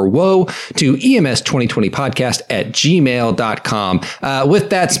success or woe to EMS2020podcast@gmail.com.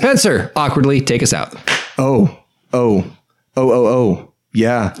 With that, Spencer, awkwardly take us out. Oh.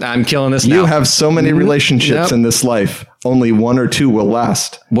 Yeah. I'm killing this now. You have so many relationships in this life. Only one or two will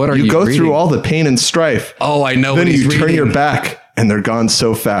last. What are you go reading? Through all the pain and strife. Oh, I know. Then what you he's turn reading. your back and they're gone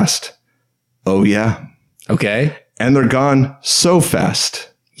so fast. Oh, yeah. Okay. And they're gone so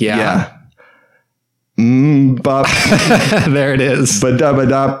fast. Yeah. Bop. There it is.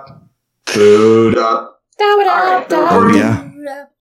 Ba-da-ba-da. Boo-da. Da-ba-da-da. Oh, yeah.